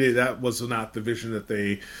clearly that was not the vision that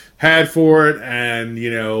they had for it, and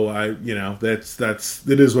that's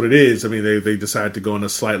it is what it is. I mean, they decided to go in a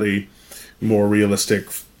slightly more realistic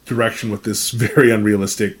direction with this very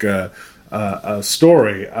unrealistic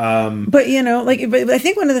story. But I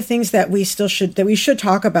think one of the things that we should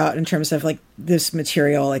talk about in terms of like this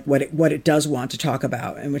material, like what it does want to talk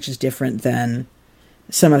about, and which is different than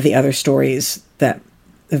some of the other stories that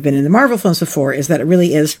have been in the Marvel films before, is that it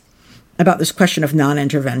really is about this question of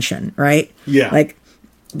non-intervention, right? Yeah. Like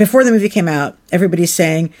before the movie came out, everybody's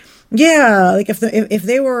saying, yeah, like if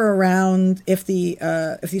they were around, if the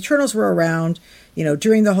Eternals were around,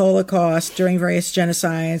 during the Holocaust, during various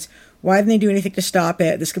genocides, why didn't they do anything to stop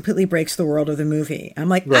it? This completely breaks the world of the movie. I'm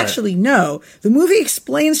like, actually, no. The movie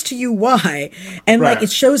explains to you why. And like, it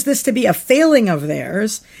shows this to be a failing of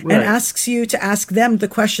theirs and asks you to ask them the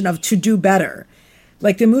question of to do better.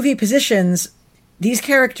 Like the movie positions, these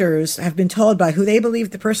characters have been told by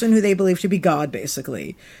the person who they believe to be God,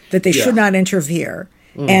 basically, that they should not interfere.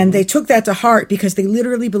 And they took that to heart because they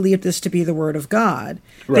literally believed this to be the word of God.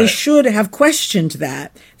 They should have questioned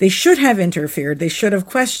that. They should have interfered. They should have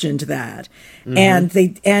questioned that.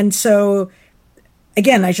 And so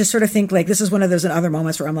again, I just sort of think like this is one of those other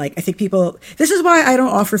moments where I'm like, I think this is why I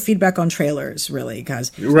don't offer feedback on trailers, really,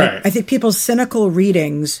 because I think people's cynical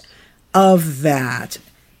readings of that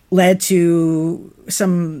led to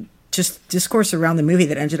some just discourse around the movie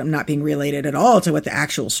that ended up not being related at all to what the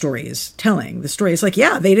actual story is telling. The story is like,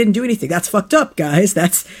 yeah, they didn't do anything. That's fucked up, guys.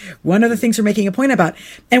 That's one of the things we're making a point about.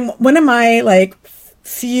 And one of my like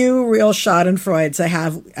few real schadenfreuds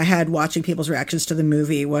I had watching people's reactions to the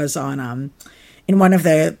movie was on in one of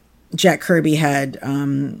the Jack Kirby had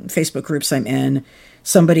Facebook groups I'm in.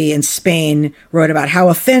 Somebody in Spain wrote about how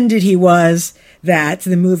offended he was that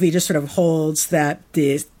the movie just sort of holds that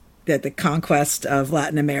the conquest of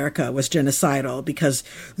Latin America was genocidal because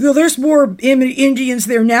there's more Indians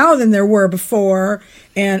there now than there were before.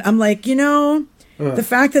 And I'm like, the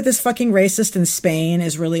fact that this fucking racist in Spain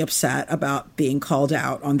is really upset about being called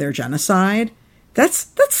out on their genocide,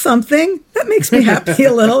 that's something that makes me happy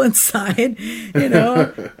a little inside.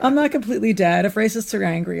 I'm not completely dead. If racists are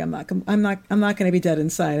angry, I'm not going to be dead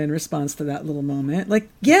inside in response to that little moment. Like,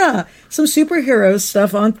 yeah, some superhero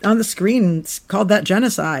stuff on the screen called that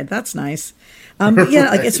genocide. That's nice.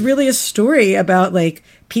 Like it's really a story about like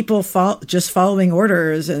people just following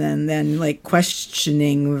orders and then like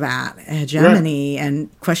questioning that hegemony and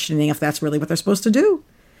questioning if that's really what they're supposed to do.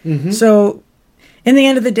 So in the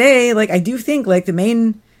end of the day, like I do think like the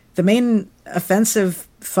main offensive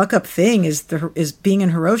fuck up thing is being in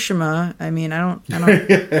Hiroshima. I mean, I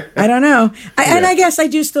don't know. And I guess I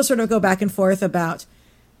do still sort of go back and forth about,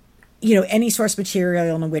 any source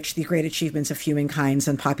material in which the great achievements of humankind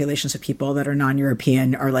and populations of people that are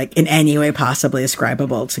non-European are like in any way possibly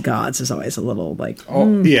ascribable to gods is always a little like,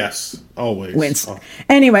 yes, always. Wince.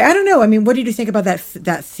 Anyway, I don't know. I mean, what did you think about that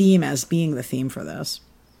theme as being the theme for this?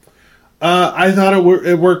 I thought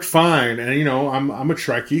it worked fine, and I'm a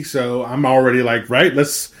Trekkie, so I'm already like, right,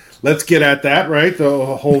 let's get at that, right,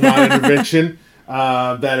 the whole non-intervention.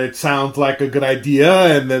 that it sounds like a good idea,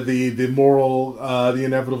 and that the moral, the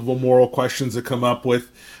inevitable moral questions that come up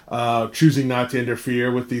with choosing not to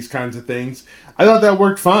interfere with these kinds of things. I thought that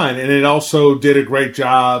worked fine, and it also did a great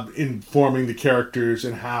job informing the characters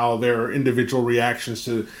and how their individual reactions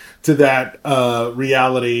to that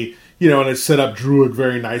reality. And it set up Druid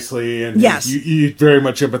very nicely, and yes, you very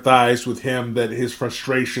much empathized with him, that his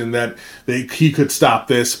frustration that he could stop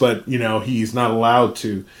this, but he's not allowed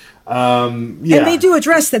to. And they do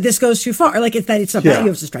address that this goes too far, like it's about you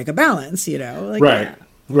have to strike a balance, right.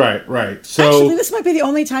 Right. So actually, this might be the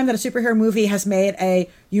only time that a superhero movie has made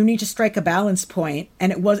you need to strike a balance point,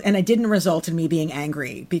 and it didn't result in me being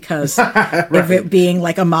angry because right. of it being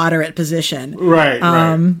like a moderate position.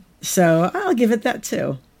 Right. So I'll give it that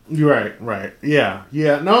too. Right. Yeah.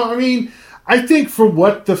 No, I mean, I think for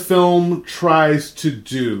what the film tries to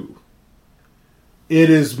do, it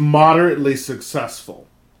is moderately successful.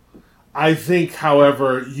 I think,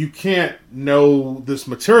 however, you can't know this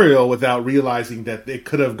material without realizing that it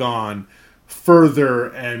could have gone further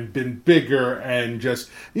and been bigger, and just,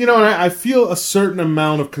 and I feel a certain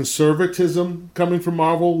amount of conservatism coming from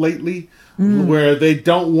Marvel lately, where they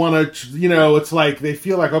don't want to, it's like they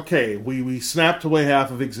feel like, okay, we snapped away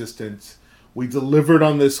half of existence, we delivered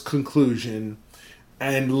on this conclusion,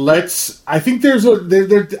 and I think there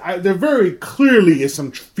very clearly is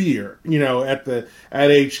some fear, at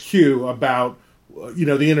HQ about,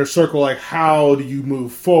 the inner circle, like how do you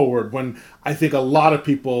move forward, when I think a lot of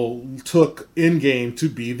people took Endgame to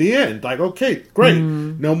be the end. Like, okay, great.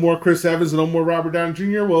 No more Chris Evans, no more Robert Downey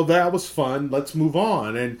Jr. Well, that was fun. Let's move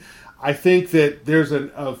on. And I think that there's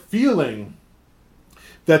a feeling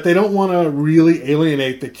that they don't want to really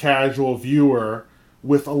alienate the casual viewer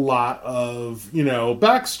with a lot of,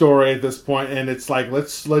 backstory at this point. And it's like,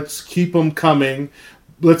 let's keep them coming.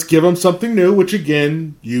 Let's give them something new, which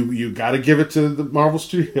again, you got to give it to the Marvel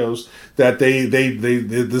Studios that they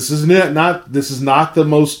this is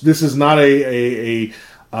not a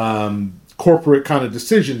corporate kind of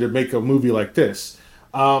decision to make a movie like this.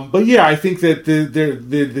 But yeah, I think that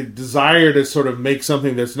the desire to sort of make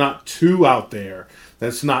something that's not too out there,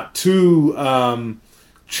 that's not too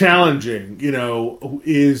challenging,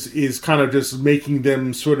 is kind of just making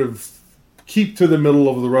them sort of keep to the middle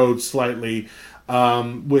of the road slightly.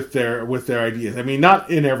 With their ideas. I mean, not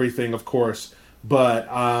in everything, of course, but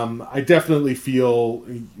I definitely feel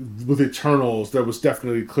with Eternals there was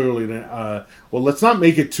definitely clearly let's not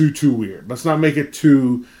make it too weird. Let's not make it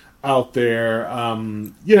too out there.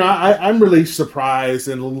 I'm really surprised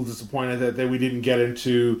and a little disappointed that we didn't get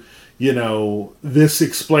into this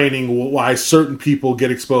explaining why certain people get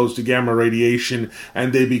exposed to gamma radiation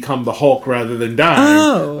and they become the Hulk rather than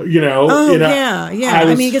dying. Yeah.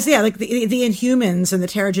 I mean, because like the Inhumans and the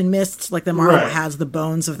Terrigen Mists, like the Marvel has the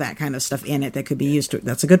bones of that kind of stuff in it that could be used to.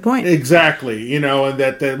 That's a good point. Exactly. And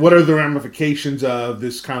that what are the ramifications of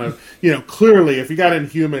this kind of clearly if you got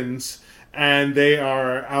Inhumans and they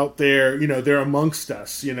are out there, they're amongst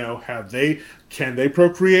us. Can they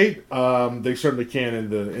procreate? They certainly can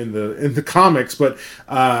in the comics, but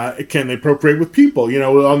can they procreate with people?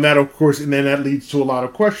 On that, of course, and then that leads to a lot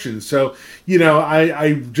of questions. So,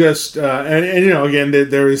 I just again,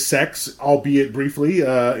 there is sex, albeit briefly,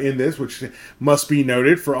 in this, which must be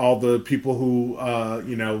noted for all the people who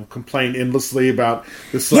complain endlessly about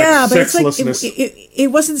the sexlessness. It's like it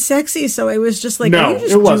wasn't sexy, so it was just like, are you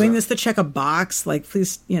just doing this to check a box? Like,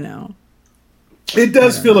 please, It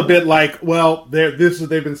does feel a bit like, well, they've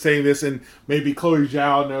been saying this, and maybe Chloe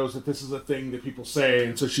Zhao knows that this is a thing that people say,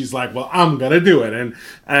 and so she's like, well, I'm gonna do it,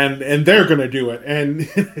 and they're gonna do it, and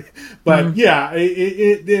but yeah,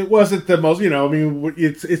 it wasn't the most, I mean,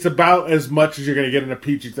 it's about as much as you're gonna get in a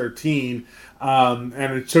PG-13, and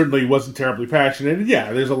it certainly wasn't terribly passionate. And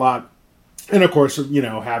yeah, there's a lot. And of course, having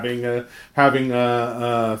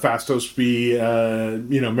Fastos be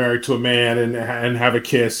married to a man and have a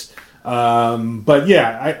kiss. But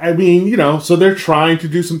yeah, I mean, so they're trying to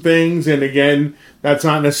do some things, and again, that's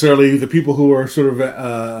not necessarily the people who are sort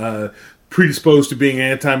of predisposed to being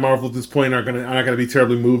anti-Marvel at this point are not gonna be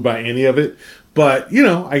terribly moved by any of it. But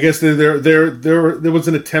I guess there was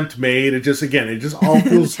an attempt made. It just all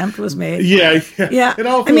feels an attempt was made. Yeah. It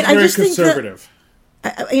all feels very conservative.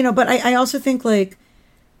 But I also think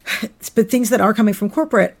but things that are coming from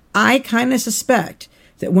corporate, I kind of suspect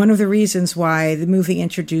that one of the reasons why the movie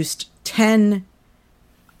introduced 10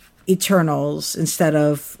 Eternals instead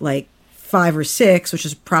of 5 or 6, which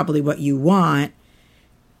is probably what you want,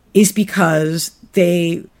 is because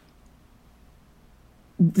they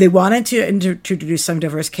they wanted to introduce some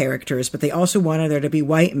diverse characters, but they also wanted there to be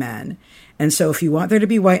white men. And so if you want there to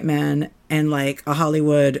be white men and like a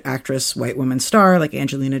Hollywood actress, white woman star like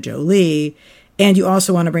Angelina Jolie, and you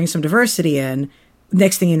also want to bring some diversity in,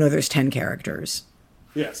 next thing you know, there's 10 characters.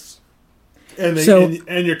 Yes. And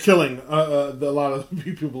you're killing a lot of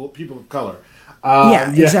people of color.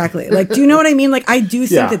 Yeah, exactly. Like, do you know what I mean? Like, I do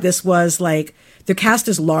think that this was like, the cast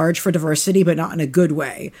is large for diversity, but not in a good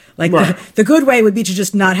way. Like, right. the good way would be to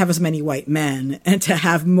just not have as many white men and to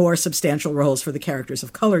have more substantial roles for the characters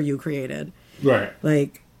of color you created. Right.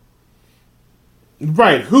 Like,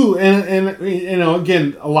 right. Who, and you know,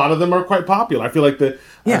 again, a lot of them are quite popular. I feel like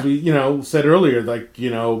as we, you know, said earlier, like, you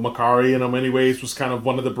know, Makari in many ways was kind of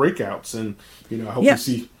one of the breakouts, and, you know, I hope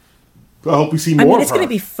we see more. I mean, it's going to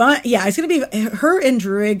be fun. Yeah, it's going to be her and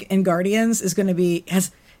Druig in Guardians is going to be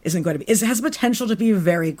has potential to be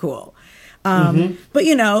very cool. But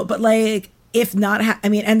you know, like if not,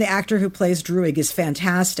 and the actor who plays Druig is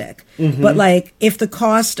fantastic. But like if the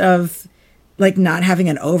cost of like not having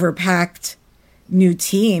an overpacked new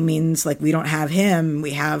team means like we don't have him,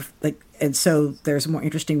 we have like, and so there's more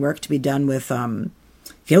interesting work to be done with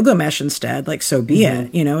Gilgamesh instead, like, so be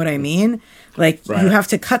it. You know what I mean? Like, you have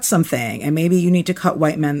to cut something, and maybe you need to cut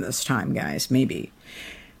white men this time, guys. Maybe.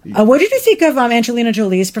 What did you think of Angelina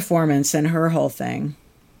Jolie's performance and her whole thing?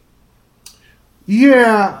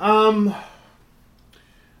 Yeah,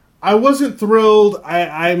 I wasn't thrilled.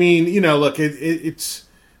 I mean, you know, look, it's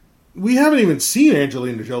we haven't even seen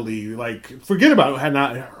Angelina Jolie. Like, forget about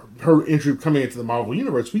her entry coming into the Marvel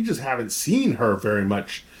Universe. We just haven't seen her very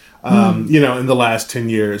much. You know, in the last 10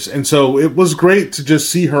 years. And so it was great to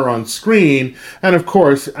just see her on screen. And of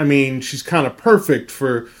course, I mean, she's kind of perfect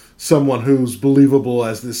for someone who's believable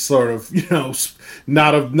as this sort of, you know,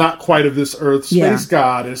 not quite of this Earth space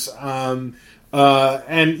goddess. And,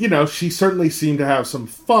 you know, she certainly seemed to have some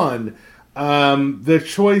fun. The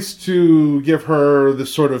choice to give her the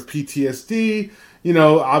sort of PTSD, you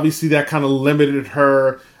know, obviously that kind of limited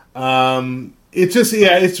her.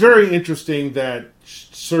 It's very interesting that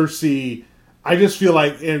Cersei, I just feel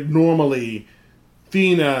like normally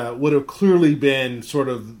Thena would have clearly been sort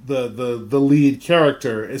of the lead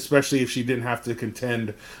character, especially if she didn't have to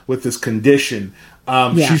contend with this condition.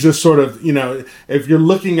 She's just sort of, you know, if you're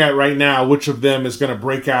looking at right now which of them is going to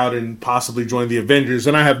break out and possibly join the Avengers,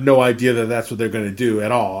 and I have no idea that that's what they're going to do at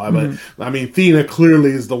all. But I mean, Thena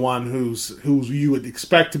clearly is the one who's you would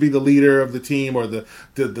expect to be the leader of the team, or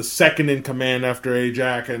the second in command after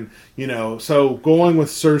Ajak, and you know, so going with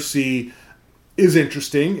Cersei is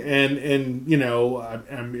interesting, and you know,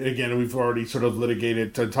 again, we've already sort of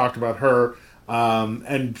litigated and talked about her.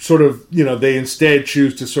 And sort of, you know, they instead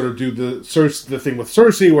choose to sort of do the thing with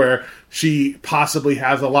Cersei, where she possibly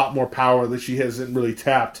has a lot more power that she hasn't really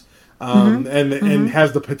tapped, and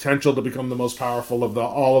has the potential to become the most powerful of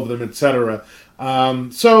all of them, etc.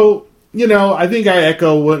 So, you know, I think I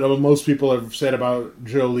echo what most people have said about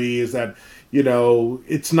Jolie, is that, you know,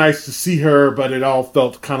 it's nice to see her, but it all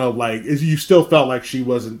felt kind of like, you still felt like she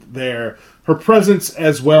wasn't there. Her presence,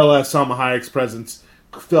 as well as Salma Hayek's presence,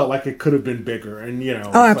 felt like it could have been bigger, and you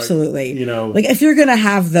know, absolutely, like, you know, like if you're gonna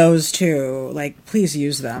have those two, like, please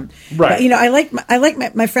use them, right? But, you know, I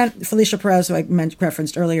like my friend Felicia Perez, who I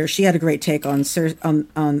referenced earlier. She had a great take on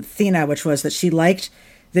Thena, which was that she liked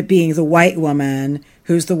that being the white woman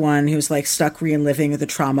who's the one who's like stuck reliving the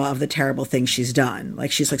trauma of the terrible things she's done.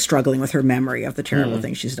 Like, she's like struggling with her memory of the terrible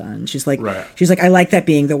things she's done. She's like, I like that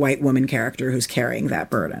being the white woman character who's carrying that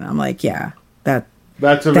burden. I'm like, yeah,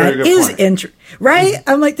 that's a very good point. Right?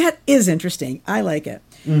 I'm like, that is interesting. I like it.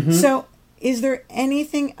 So is there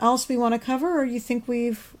anything else we want to cover, or you think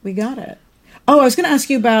we got it? Oh, I was going to ask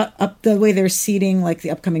you about the way they're seeding, like,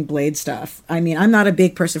 the upcoming Blade stuff. I mean, I'm not a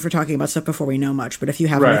big person for talking about stuff before we know much, but if you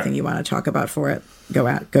have anything you want to talk about for it,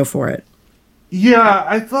 go for it. Yeah,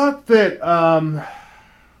 I thought that,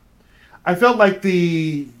 I felt like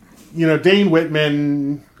Dane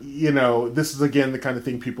Whitman, you know, this is again the kind of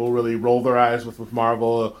thing people really roll their eyes with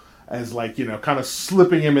Marvel, as like, you know, kind of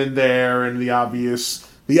slipping him in there, and the obvious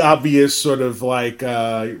sort of like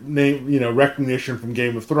name, you know, recognition from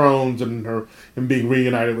Game of Thrones, and him being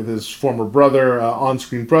reunited with his former brother,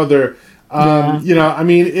 on-screen brother. You know, I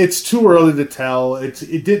mean, it's too early to tell.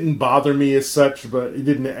 It didn't bother me as such, but it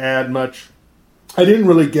didn't add much. I didn't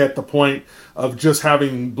really get the point of just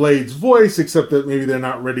having Blade's voice, except that maybe they're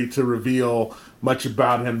not ready to reveal much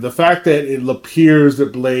about him. The fact that it appears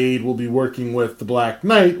that Blade will be working with the Black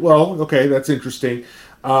Knight, well, okay, that's interesting.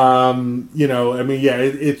 You know, I mean, yeah,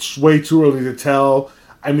 it's way too early to tell.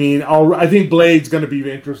 I mean, I think Blade's going to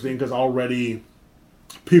be interesting because already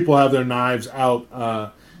people have their knives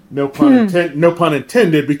out no pun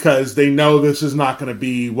intended, because they know this is not going to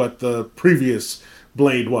be what the previous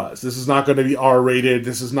Blade was. This is not going to be R-rated.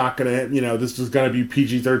 This is not going to, this is going to be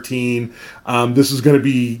PG-13. This is going to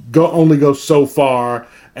be only go so far.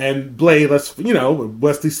 And Blade,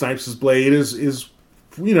 Wesley Snipes' Blade is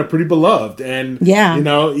pretty beloved. And,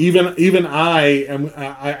 even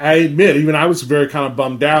I admit, even I was very kind of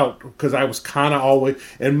bummed out, because I was kind of always,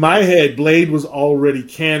 in my head, Blade was already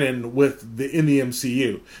canon in the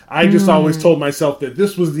MCU. I just always told myself that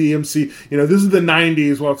this was the MC, this is the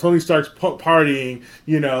 90s while Tony Stark's partying,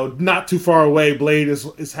 not too far away. Blade is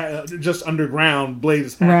just underground. Blade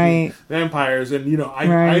is hacking vampires. And,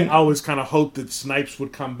 I always kind of hoped that Snipes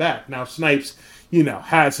would come back. Now, Snipes,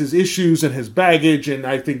 has his issues and his baggage, and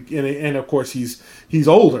I think, and of course he's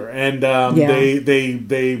older, and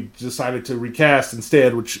they decided to recast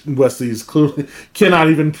instead, which Wesley is clearly cannot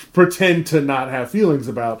even pretend to not have feelings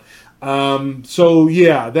about. So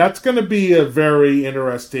that's going to be a very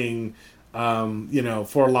interesting, for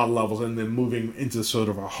a lot of levels, and then moving into sort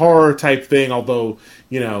of a horror type thing. Although,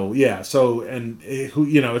 So, and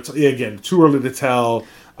it's again too early to tell.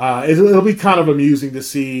 It'll be kind of amusing to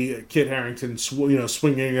see Kit Harington,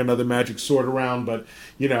 swinging another magic sword around. But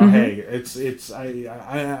hey,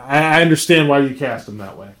 I understand why you cast him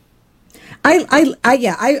that way.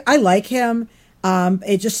 I like him.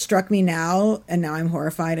 It just struck me now, and now I'm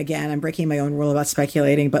horrified again. I'm breaking my own rule about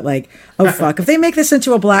speculating, but oh fuck, if they make this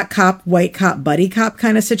into a black cop, white cop, buddy cop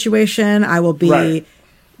kind of situation, I will be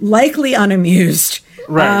likely unamused.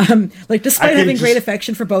 Right. Despite having great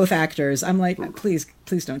affection for both actors, I'm like, please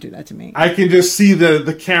don't do that to me. I can just see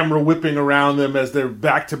the camera whipping around them as they're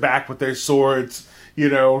back to back with their swords,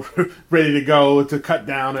 ready to go to cut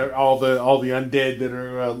down all the undead that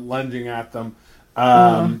are lunging at them.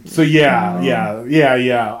 When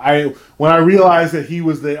I realized that he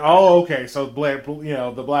was so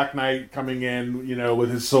the Black Knight coming in, with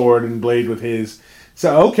his sword and Blade with his.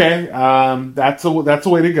 So that's a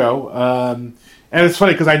way to go. And it's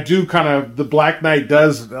funny because I do the Black Knight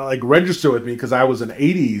does register with me, because I was an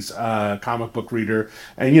 80s comic book reader,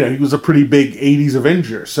 and he was a pretty big 80s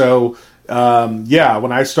Avenger. So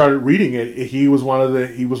when I started reading it, he was one of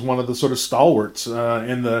the sort of stalwarts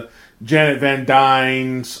in the Janet Van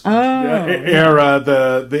Dyne's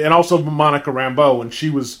era, and also Monica Rambeau when she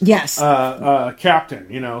was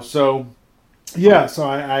captain. So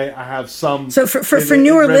I have some. So for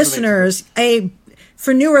newer listeners,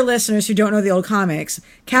 For newer listeners who don't know the old comics,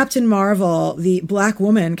 Captain Marvel, the black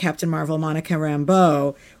woman Captain Marvel, Monica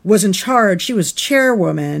Rambeau, was in charge. She was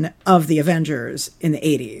chairwoman of the Avengers in the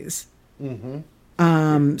 80s.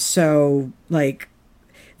 Mm-hmm. So,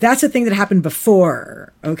 that's a thing that happened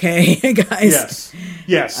before, okay, guys?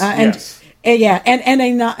 Yes. And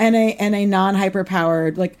a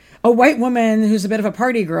non-hyper-powered, a white woman who's a bit of a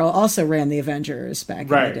party girl also ran the Avengers back in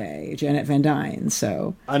the day, Janet Van Dyne.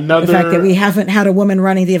 So the fact that we haven't had a woman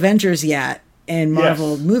running the Avengers yet in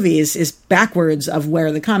Marvel movies is backwards of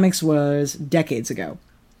where the comics was decades ago.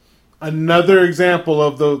 Another example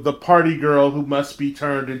of the party girl who must be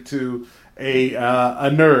turned into a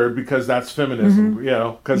nerd, because that's feminism,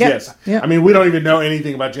 because I mean, we don't even know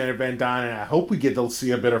anything about Janet Van Dyne, and I hope we get to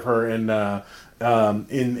see a bit of her in the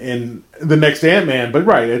next Ant-Man. But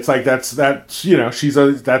it's that's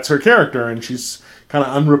her character, and she's kind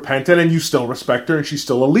of unrepentant, and you still respect her, and she's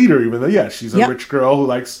still a leader, even though she's a rich girl who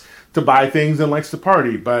likes to buy things and likes to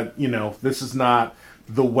party. But this is not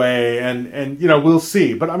the way, and we'll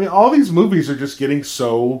see. But I mean, all these movies are just getting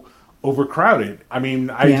so overcrowded. I mean,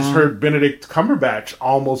 I just heard Benedict Cumberbatch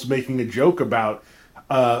almost making a joke about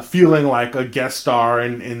feeling like a guest star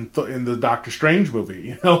in the Doctor Strange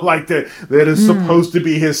movie. That is supposed to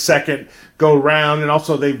be his second go round, and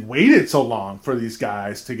also they've waited so long for these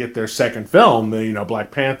guys to get their second film. Black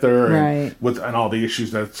Panther, and all the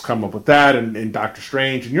issues that's come up with that, and Doctor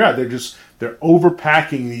Strange, and they're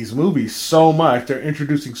overpacking these movies so much. They're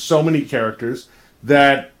introducing so many characters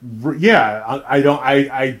that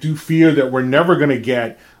I do fear that we're never going to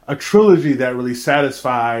get a trilogy that really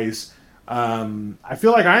satisfies. I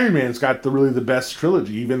feel like Iron Man's got the best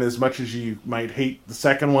trilogy, even as much as you might hate the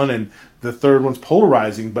second one and the third one's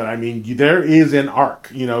polarizing. But I mean, there is an arc.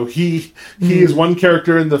 He is one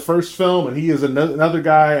character in the first film, and he is another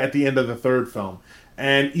guy at the end of the third film.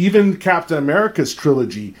 And even Captain America's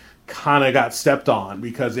trilogy kind of got stepped on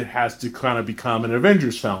because it has to kind of become an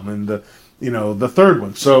Avengers film in the third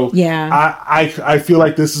one. So I feel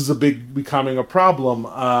like this is becoming a problem,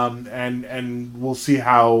 and we'll see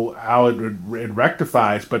how it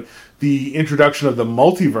rectifies. But the introduction of the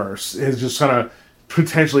multiverse is just kind of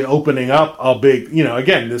potentially opening up a big,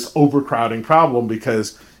 again, this overcrowding problem,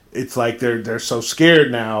 because it's like they're so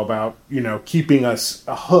scared now about, keeping us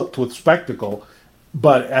hooked with spectacle,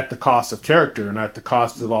 but at the cost of character and at the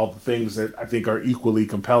cost of all the things that I think are equally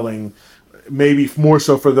compelling, maybe more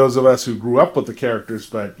so for those of us who grew up with the characters,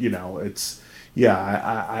 but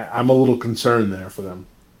I'm a little concerned there for them.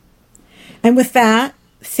 And with that,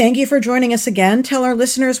 thank you for joining us again. Tell our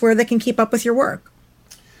listeners where they can keep up with your work.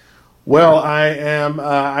 Well,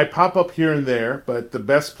 I pop up here and there, but the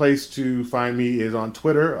best place to find me is on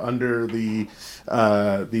Twitter under the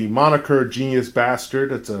moniker Genius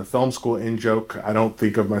Bastard. It's a film school in-joke. I don't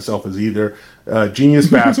think of myself as either. Genius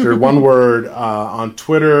Bastard, one word, on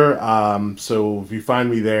Twitter. So if you find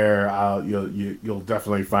me there, you'll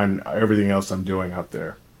definitely find everything else I'm doing out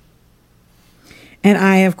there. And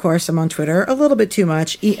I, of course, am on Twitter a little bit too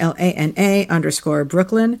much,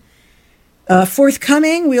 ELANA_Brooklyn.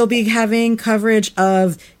 Forthcoming, we'll be having coverage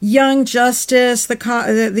of Young Justice,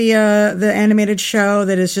 the animated show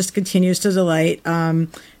that just continues to delight,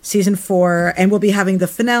 season 4, and we'll be having the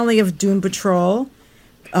finale of Doom Patrol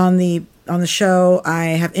on the show. I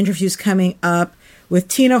have interviews coming up with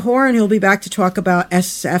Tina Horn, who'll be back to talk about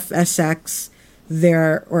SFSX.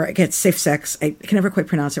 Safe sex. I can never quite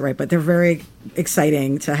pronounce it right, but they're very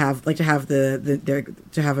exciting to have to have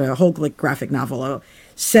a whole graphic novel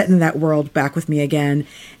set in that world back with me again.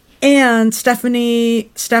 And Steph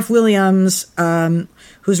Williams,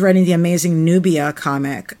 who's writing the amazing Nubia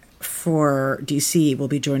comic for DC, will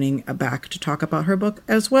be joining back to talk about her book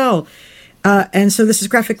as well. And so this is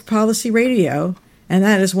Graphic Policy Radio, and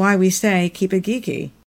that is why we say keep it geeky.